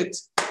care of it.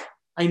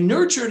 I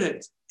nurtured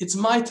it. It's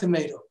my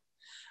tomato.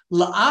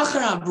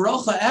 La'achar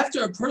bracha,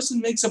 after a person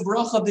makes a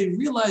bracha, they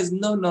realize,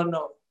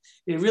 no.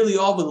 It really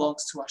all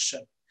belongs to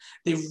Hashem.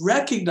 They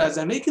recognize,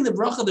 by making the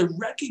bracha, they're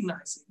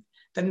recognizing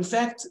that in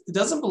fact it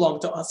doesn't belong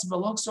to us, it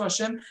belongs to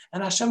Hashem,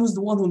 and Hashem is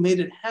the one who made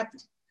it happen.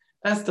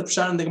 That's the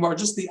pshat in the Gemara,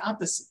 just the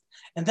opposite.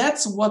 And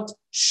that's what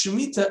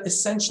Shemitah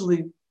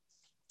essentially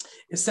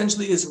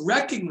is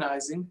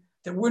recognizing,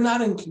 that we're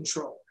not in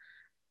control.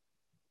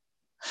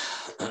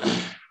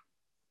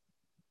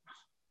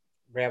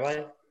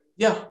 Rabbi?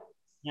 Yeah.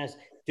 Yes.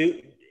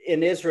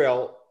 In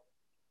Israel,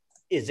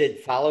 is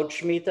it followed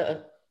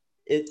Shemitah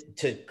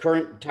to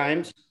current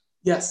times?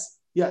 Yes.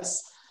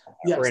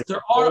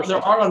 There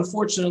are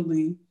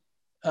unfortunately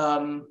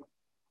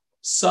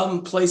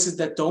some places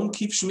that don't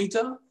keep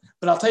Shemitah,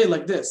 but I'll tell you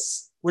like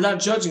this: we're not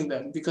judging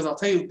them, because I'll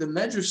tell you the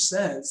Medrash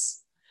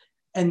says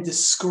and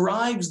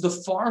describes the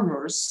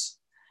farmers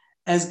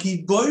as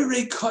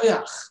giborei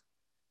koyach,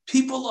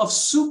 people of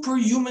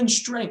superhuman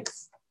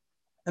strength.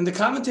 And the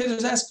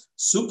commentators ask,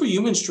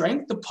 superhuman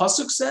strength? The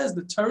pasuk says,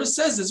 the Torah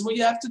says, this is what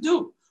you have to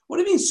do. What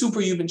do you mean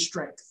superhuman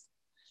strength?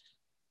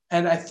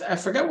 And I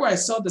forget where I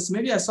saw this.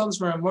 Maybe I saw this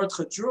from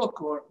Mordechai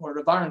Druk or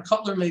Reb Aaron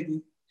Kotler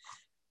maybe.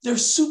 They're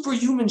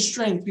superhuman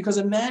strength, because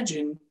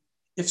imagine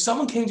if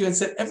someone came to you and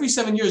said, every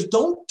 7 years,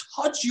 don't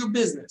touch your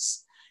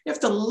business. You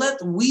have to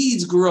let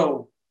weeds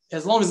grow,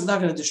 as long as it's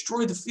not going to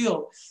destroy the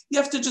field. You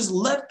have to just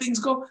let things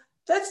go.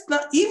 That's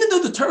not, even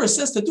though the Torah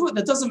says to do it,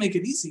 that doesn't make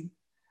it easy.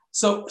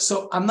 So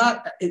I'm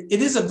not,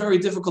 it is a very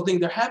difficult thing.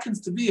 There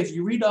happens to be, if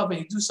you read up and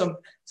you do some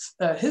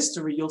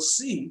history, you'll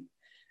see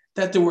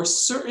that there were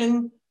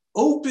certain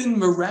open,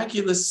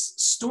 miraculous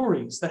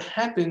stories that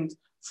happened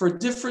for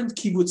different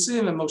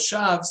kibbutzim and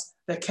moshavs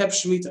that kept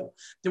Shemitah.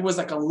 There was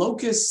like a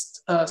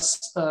locust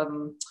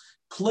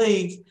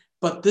plague,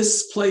 but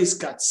this place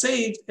got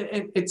saved.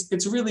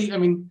 It's really, I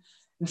mean,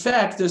 in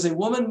fact, there's a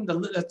woman,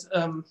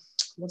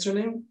 what's her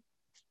name?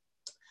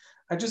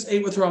 I just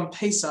ate with her on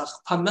Pesach,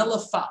 Pamela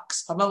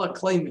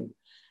Klayman.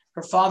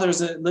 Her father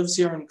lives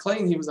here in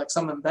Clayton. He was like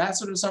some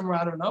ambassador somewhere,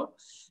 I don't know.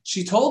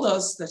 She told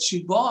us that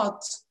she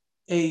bought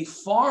a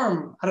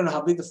farm, I don't know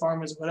how big the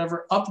farm is,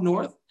 whatever, up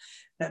north,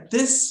 that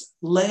this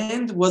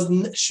land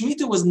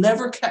Shemitah was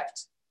never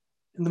kept.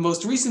 In the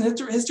most recent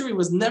history, it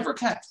was never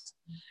kept.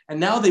 And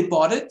now they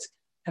bought it,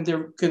 and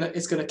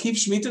it's gonna keep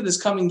Shemitah this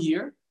coming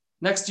year.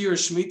 Next year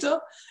is Shemitah,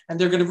 and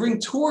they're gonna bring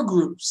tour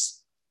groups,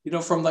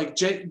 from like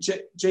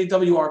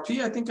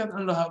JWRP, I think, I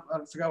don't know how, I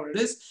forgot what it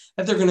is,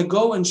 that they're going to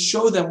go and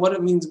show them what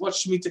it means, what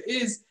Shemitah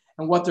is,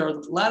 and what they're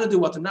allowed to do,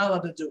 what they're not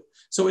allowed to do.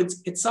 So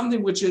it's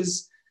something which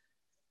is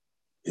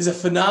a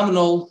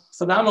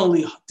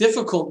phenomenally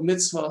difficult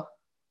mitzvah,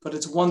 but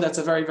it's one that's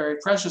a very, very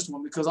precious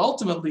one, because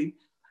ultimately,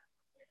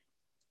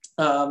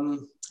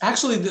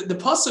 actually the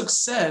pasuk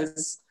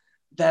says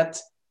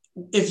that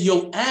if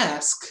you'll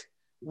ask,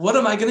 what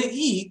am I going to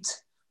eat?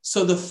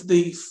 So the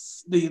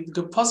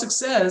pasuk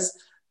says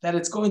that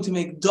it's going to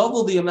make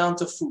double the amount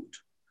of food.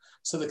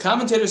 So the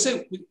commentators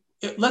say,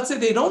 let's say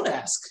they don't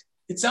ask.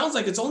 It sounds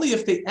like it's only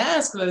if they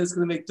ask that it's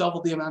going to make double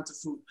the amount of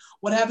food.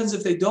 What happens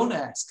if they don't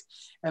ask?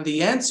 And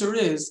the answer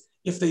is,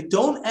 if they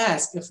don't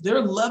ask, if their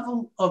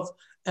level of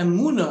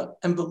emunah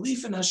and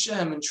belief in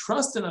Hashem and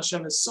trust in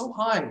Hashem is so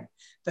high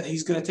that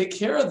He's going to take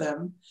care of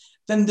them,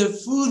 then the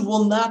food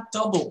will not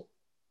double.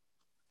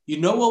 You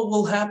know what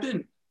will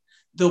happen?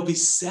 They'll be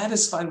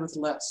satisfied with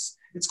less.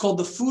 It's called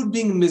the food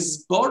being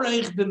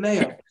mizborech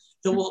b'meah.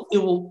 It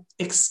will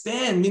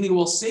expand, meaning it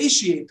will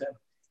satiate them,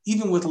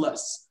 even with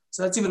less.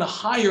 So that's even a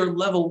higher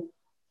level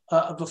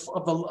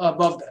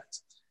above that.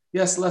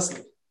 Yes,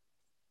 Leslie.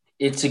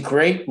 It's a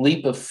great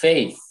leap of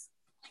faith,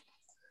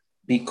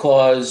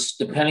 because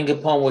depending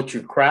upon what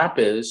your crop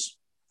is,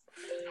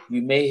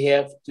 you may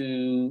have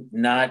to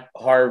not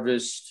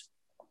harvest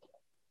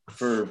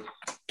for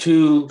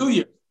two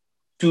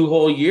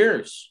whole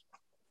years.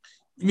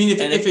 You mean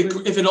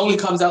if it only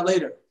comes out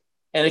later?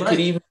 And it could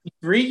even be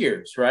 3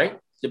 years, right?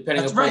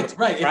 Depending That's upon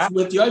right. It's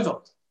with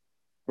Yovel.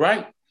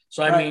 Right.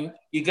 So I mean,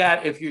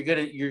 if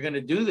you're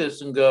gonna do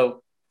this and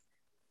go,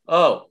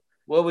 oh,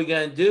 what are we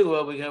gonna do?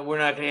 Well, we're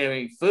not gonna have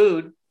any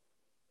food.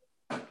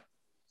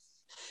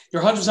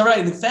 You're 100%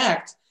 right. In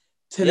fact,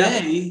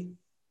 today,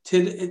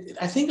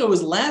 I think it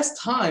was last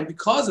time,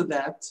 because of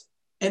that,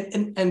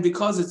 and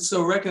because it's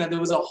so recognized, there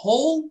was a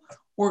whole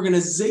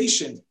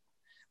organization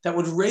that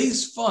would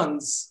raise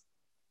funds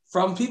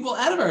from people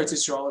out of Eretz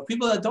Yisrael, or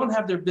people that don't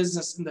have their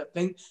business in that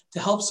thing, to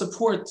help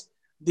support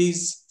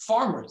these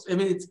farmers. I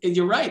mean,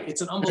 you're right.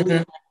 It's an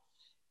unbelievable.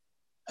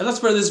 And let's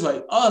put it this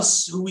way.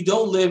 Us, who we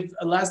don't live,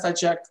 last I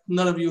checked,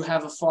 none of you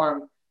have a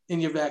farm in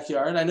your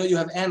backyard. I know you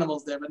have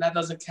animals there, but that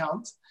doesn't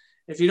count.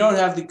 If you don't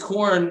have the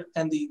corn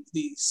and the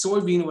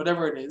soybean,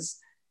 whatever it is,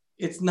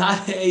 it's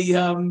not a, you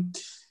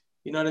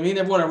know what I mean?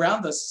 Everyone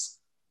around us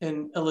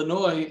in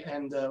Illinois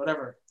and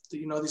whatever,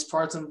 these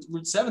parts on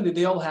Route 70,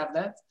 they all have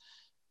that.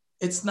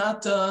 It's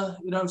not, you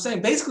know what I'm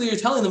saying? Basically, you're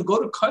telling them, go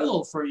to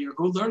Kollel for a year,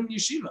 go learn in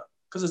yeshiva,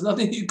 because there's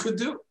nothing you could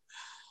do.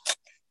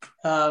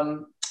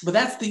 But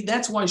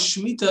that's why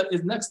Shemitah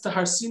is next to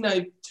Har Sinai,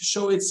 to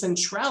show its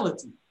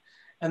centrality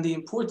and the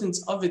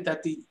importance of it,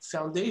 that the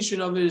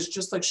foundation of it is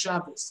just like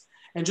Shabbos.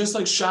 And just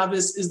like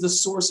Shabbos is the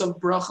source of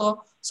bracha,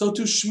 so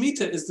too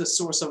Shemitah is the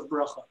source of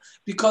bracha.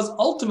 Because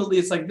ultimately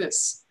it's like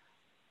this.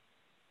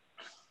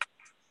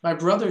 My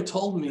brother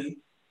told me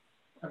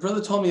a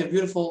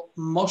beautiful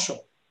moshel.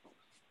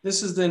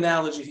 This is the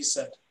analogy he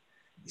said.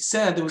 He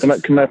said there was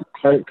Can I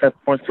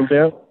point something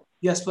out?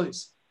 Yes,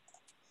 please.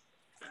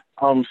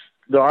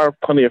 There are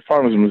plenty of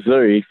farms in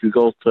Missouri. If you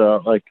go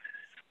to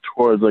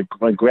towards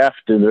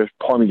Grafton, there's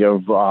plenty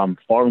of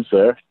farms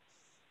there.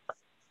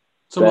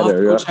 So we'll have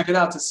to go check it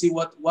out to see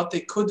what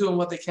they could do and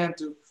what they can't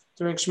do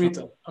during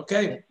Shemitah.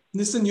 Okay?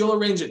 Listen, you'll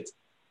arrange it.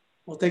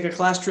 We'll take a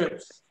class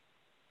trip.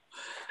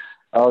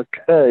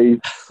 Okay.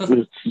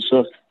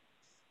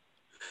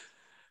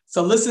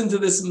 So listen to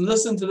this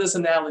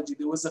analogy.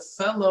 There was a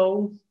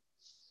fellow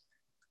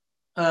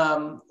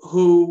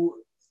who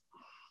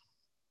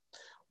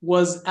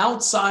was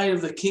outside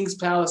of the king's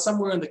palace,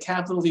 somewhere in the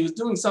capital. He was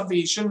doing something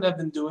he shouldn't have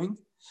been doing.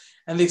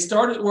 And they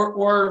started,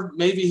 or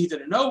maybe he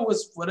didn't know, it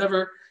was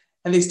whatever,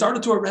 and they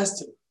started to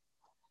arrest him.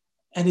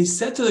 And he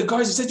said to the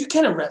guards, he said, "You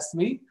can't arrest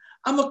me.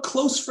 I'm a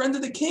close friend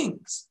of the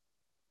king's."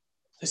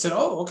 They said,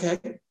 "Oh,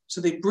 okay."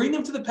 So they bring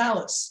him to the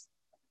palace.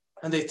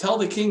 And they tell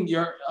the king,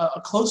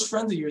 a close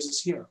friend of yours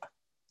is here.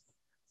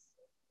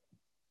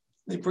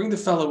 They bring the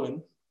fellow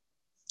in.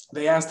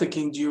 They ask the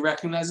king, "Do you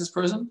recognize this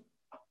person?"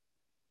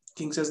 The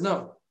king says,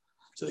 "No."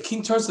 So the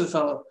king turns to the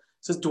fellow,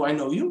 says, "Do I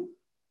know you?"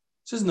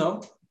 He says, "No."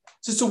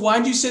 He says, "So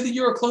why do you say that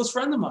you're a close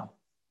friend of mine?"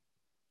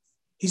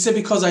 He said,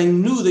 "Because I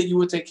knew that you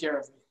would take care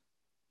of me.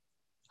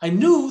 I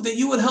knew that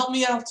you would help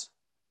me out."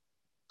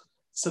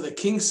 So the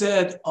king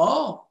said,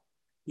 "Oh,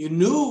 you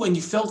knew and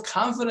you felt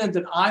confident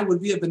that I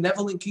would be a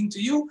benevolent king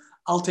to you?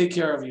 I'll take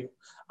care of you.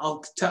 I'll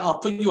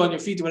put you on your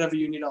feet, whatever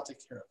you need, I'll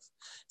take care of."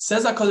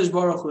 Says HaKadosh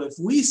Baruch Hu, if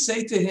we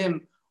say to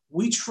him,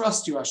 "We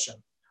trust you,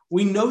 Hashem.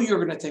 We know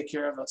you're going to take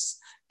care of us,"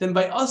 then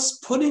by us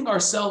putting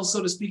ourselves,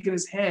 so to speak, in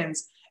his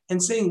hands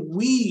and saying,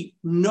 "We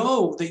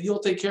know that you'll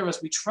take care of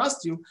us, we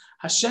trust you,"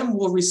 Hashem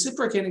will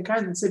reciprocate in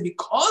kind and say,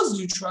 "Because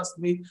you trust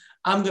me,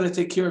 I'm going to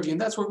take care of you."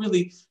 And that's what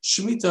really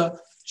Shemitah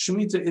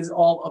is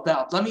all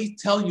about. Let me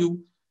tell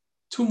you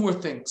two more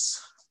things.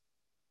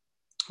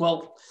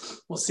 Well,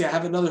 we'll see. I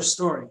have another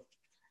story.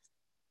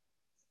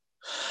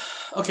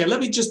 Okay, let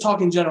me just talk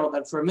in general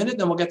then for a minute,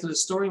 then we'll get to the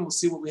story and we'll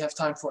see what we have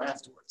time for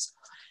afterwards.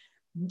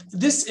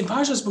 This, in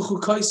Parshas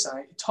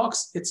Bechukoisai,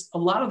 it's a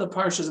lot of the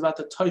parshas about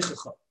the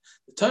Toichacha.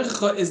 The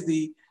Toichacha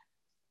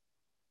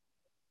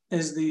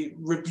is the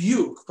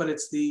rebuke, but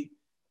it's the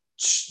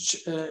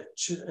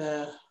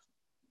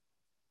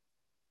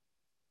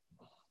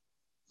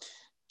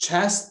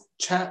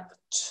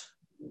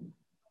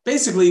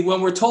basically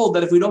when we're told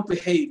that if we don't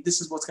behave,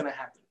 this is what's going to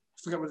happen.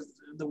 I forget what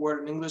the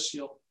word in English,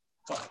 you'll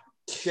find.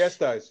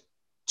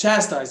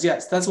 Chastise,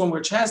 yes. That's when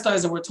we're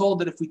chastised and we're told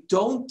that if we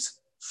don't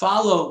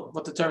follow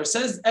what the Torah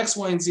says, X,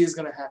 Y, and Z is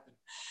going to happen.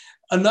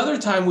 Another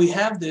time we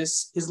have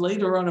this is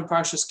later on in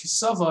Parshas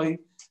Kisavai.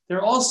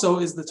 There also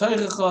is the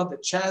Toichacha,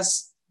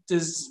 the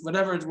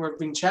whatever, we're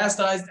being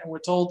chastised and we're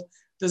told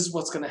this is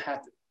what's going to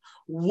happen.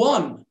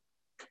 One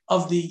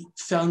of the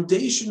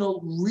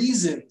foundational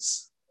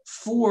reasons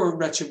for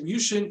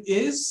retribution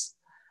is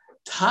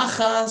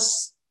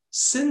Tachas,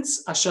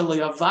 since Asher lo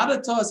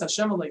yavadata as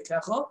Hashem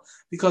Elokecha,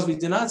 because we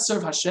did not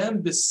serve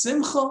Hashem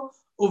b'simcha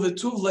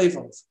uvetuv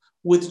levav,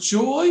 with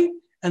joy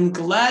and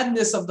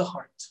gladness of the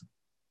heart.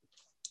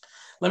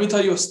 Let me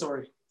tell you a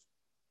story,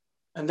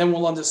 and then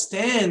we'll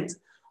understand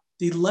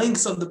the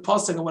lengths of the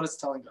pasuk and what it's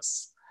telling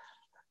us.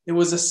 There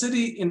was a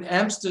city in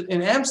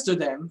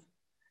Amsterdam.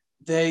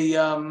 They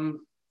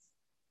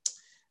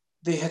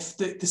had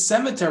the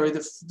cemetery,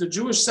 the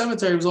Jewish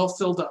cemetery was all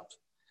filled up,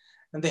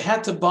 and they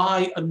had to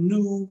buy a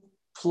new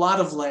plot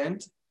of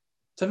land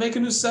to make a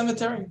new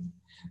cemetery.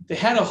 They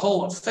had a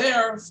whole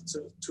affair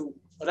to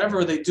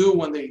whatever they do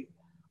when they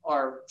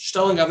are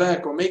shtelling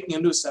avek or making a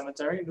new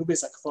cemetery, a new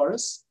Beis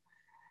HaKfaros.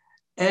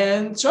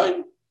 And so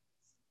it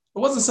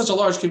wasn't such a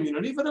large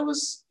community, but it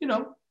was,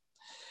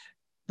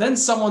 Then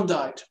someone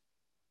died.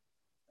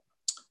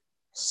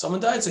 So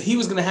he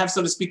was going to have,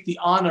 so to speak, the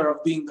honor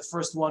of being the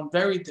first one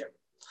buried there.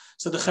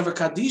 So the Chevra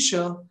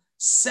Kadisha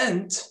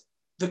sent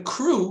the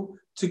crew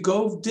to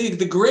go dig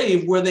the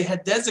grave where they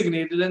had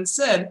designated and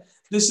said,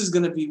 this is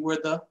going to be where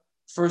the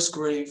first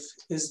grave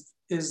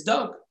is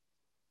dug.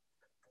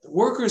 The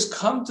workers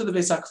come to the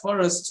Beis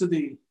HaKfaros, to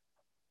the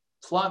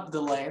plot,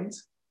 the land,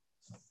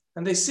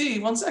 and they see,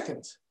 1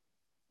 second,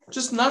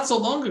 just not so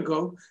long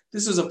ago,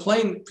 this was a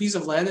plain piece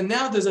of land, and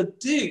now there's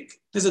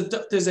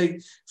a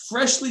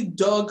freshly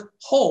dug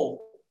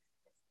hole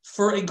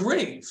for a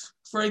grave,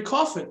 for a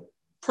coffin,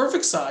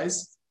 perfect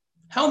size.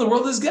 How in the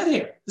world did this get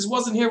here? This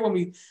wasn't here when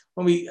we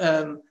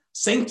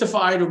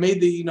sanctified or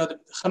made the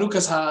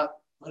Chanukas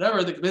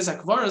the Beis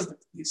HaKfaros,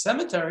 the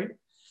cemetery,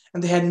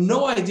 and they had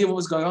no idea what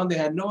was going on. They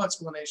had no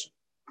explanation.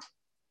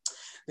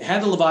 They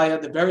had the levaya,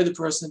 they buried the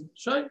person.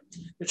 They're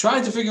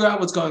trying to figure out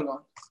what's going on.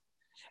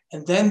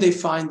 And then they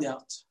find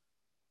out.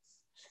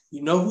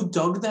 You know who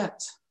dug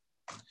that?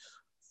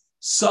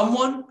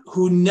 Someone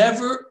who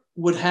never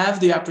would have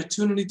the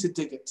opportunity to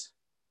dig it.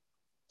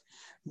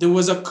 there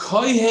was a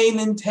kohen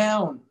in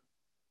town.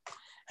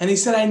 And he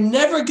said, I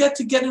never get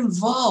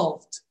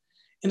involved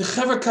in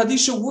Chaver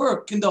Kadisha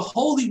work, in the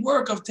holy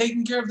work of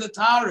taking care of the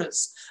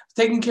taharas, of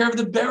taking care of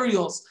the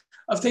burials,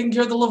 of taking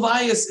care of the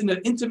levias in an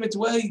intimate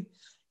way.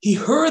 He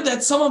heard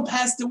that someone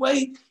passed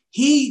away.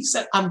 He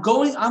said, I'm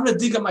going to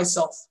dig it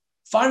myself.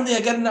 Finally,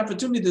 I get an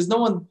opportunity. There's no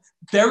one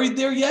buried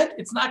there yet.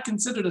 It's not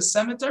considered a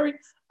cemetery.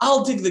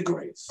 I'll dig the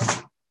grave.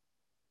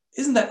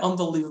 Isn't that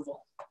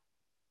unbelievable?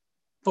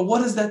 But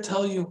what does that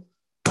tell you?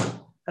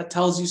 That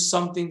tells you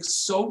something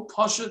so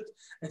pashut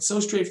and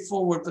so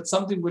straightforward, but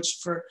something which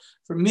for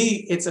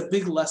me, it's a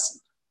big lesson.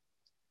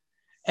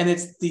 And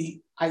it's the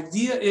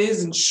idea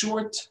is, in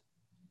short,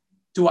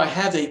 do I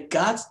have a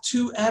got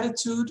to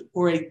attitude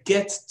or a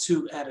get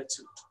to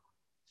attitude?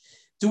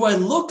 Do I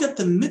look at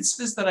the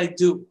mitzvahs that I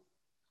do,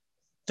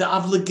 the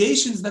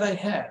obligations that I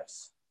have,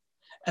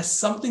 as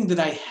something that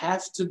I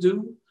have to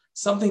do,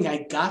 something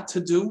I got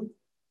to do?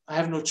 I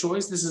have no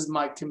choice. This is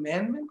my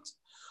commandment.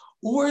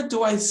 Or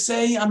do I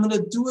say, I'm going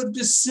to do it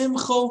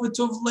b'simcha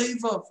v'tov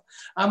levav.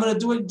 I'm going to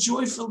do it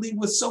joyfully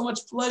with so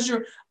much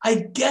pleasure. I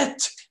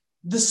get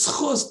the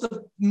schus,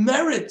 the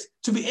merit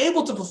to be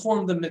able to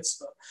perform the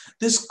mitzvah.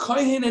 This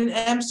kohen in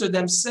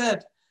Amsterdam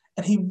said,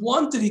 and he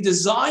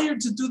desired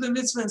to do the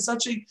mitzvah in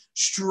such a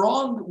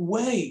strong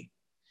way. He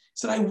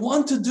said, I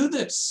want to do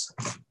this,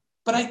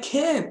 but I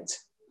can't.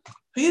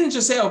 He didn't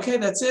just say, okay,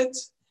 that's it.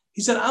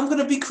 He said, I'm going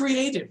to be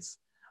creative.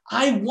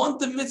 I want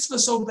the mitzvah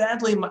so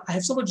badly. I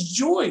have so much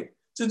joy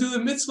to do the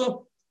mitzvah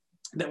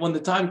that when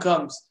the time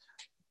comes,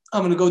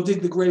 I'm going to go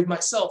dig the grave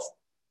myself.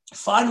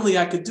 Finally,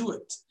 I could do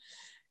it.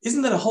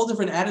 Isn't that a whole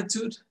different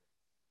attitude?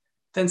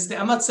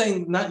 I'm not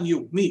saying not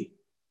you, me.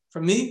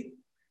 For me,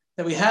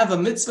 that we have a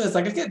mitzvah, it's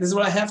like, okay, this is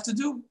what I have to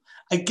do.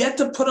 I get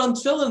to put on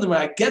tefillin,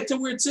 I get to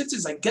wear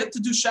tzitzis, I get to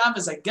do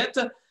Shabbos,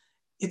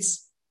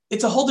 it's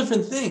a whole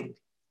different thing.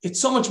 It's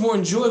so much more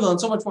enjoyable and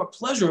so much more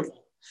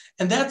pleasurable.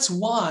 And that's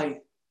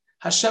why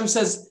Hashem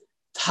says,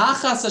 if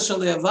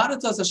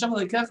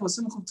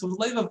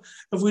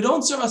we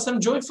don't serve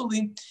Hashem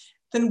joyfully,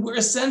 then we're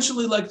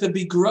essentially like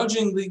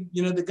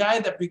the guy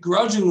that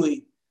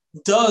begrudgingly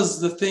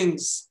does the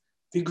things,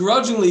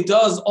 begrudgingly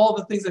does all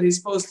the things that he's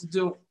supposed to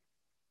do.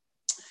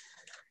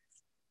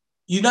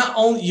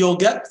 You'll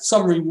get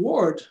some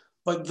reward,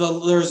 but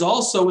there's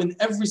also in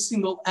every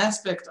single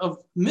aspect of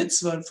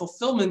mitzvah and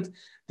fulfillment,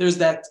 there's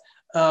that,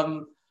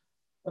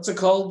 what's it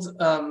called?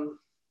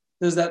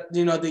 There's that,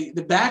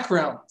 the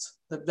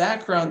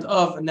background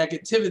of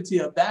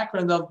negativity, a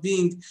background of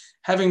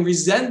having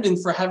resentment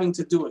for having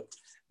to do it.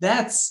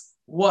 That's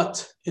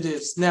what it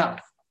is. Now,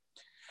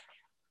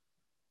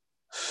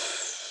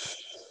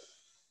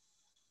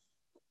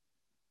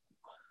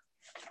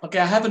 okay,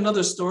 I have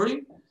another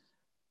story.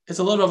 It's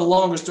a little bit of a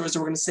longer story, so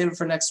we're going to save it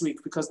for next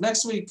week, because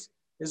next week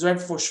is right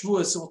before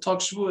Shavuos, so we'll talk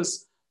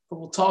Shavuos, but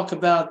we'll talk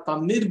about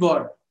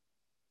Bamidbar,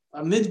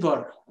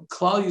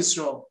 Klal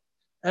Yisrael.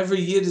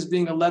 Every Yid is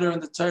being a letter in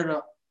the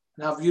Torah,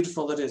 and how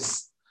beautiful it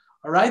is.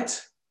 All right?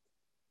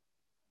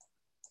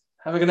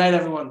 Have a good night,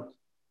 everyone.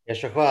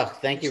 Yeshua, thank you.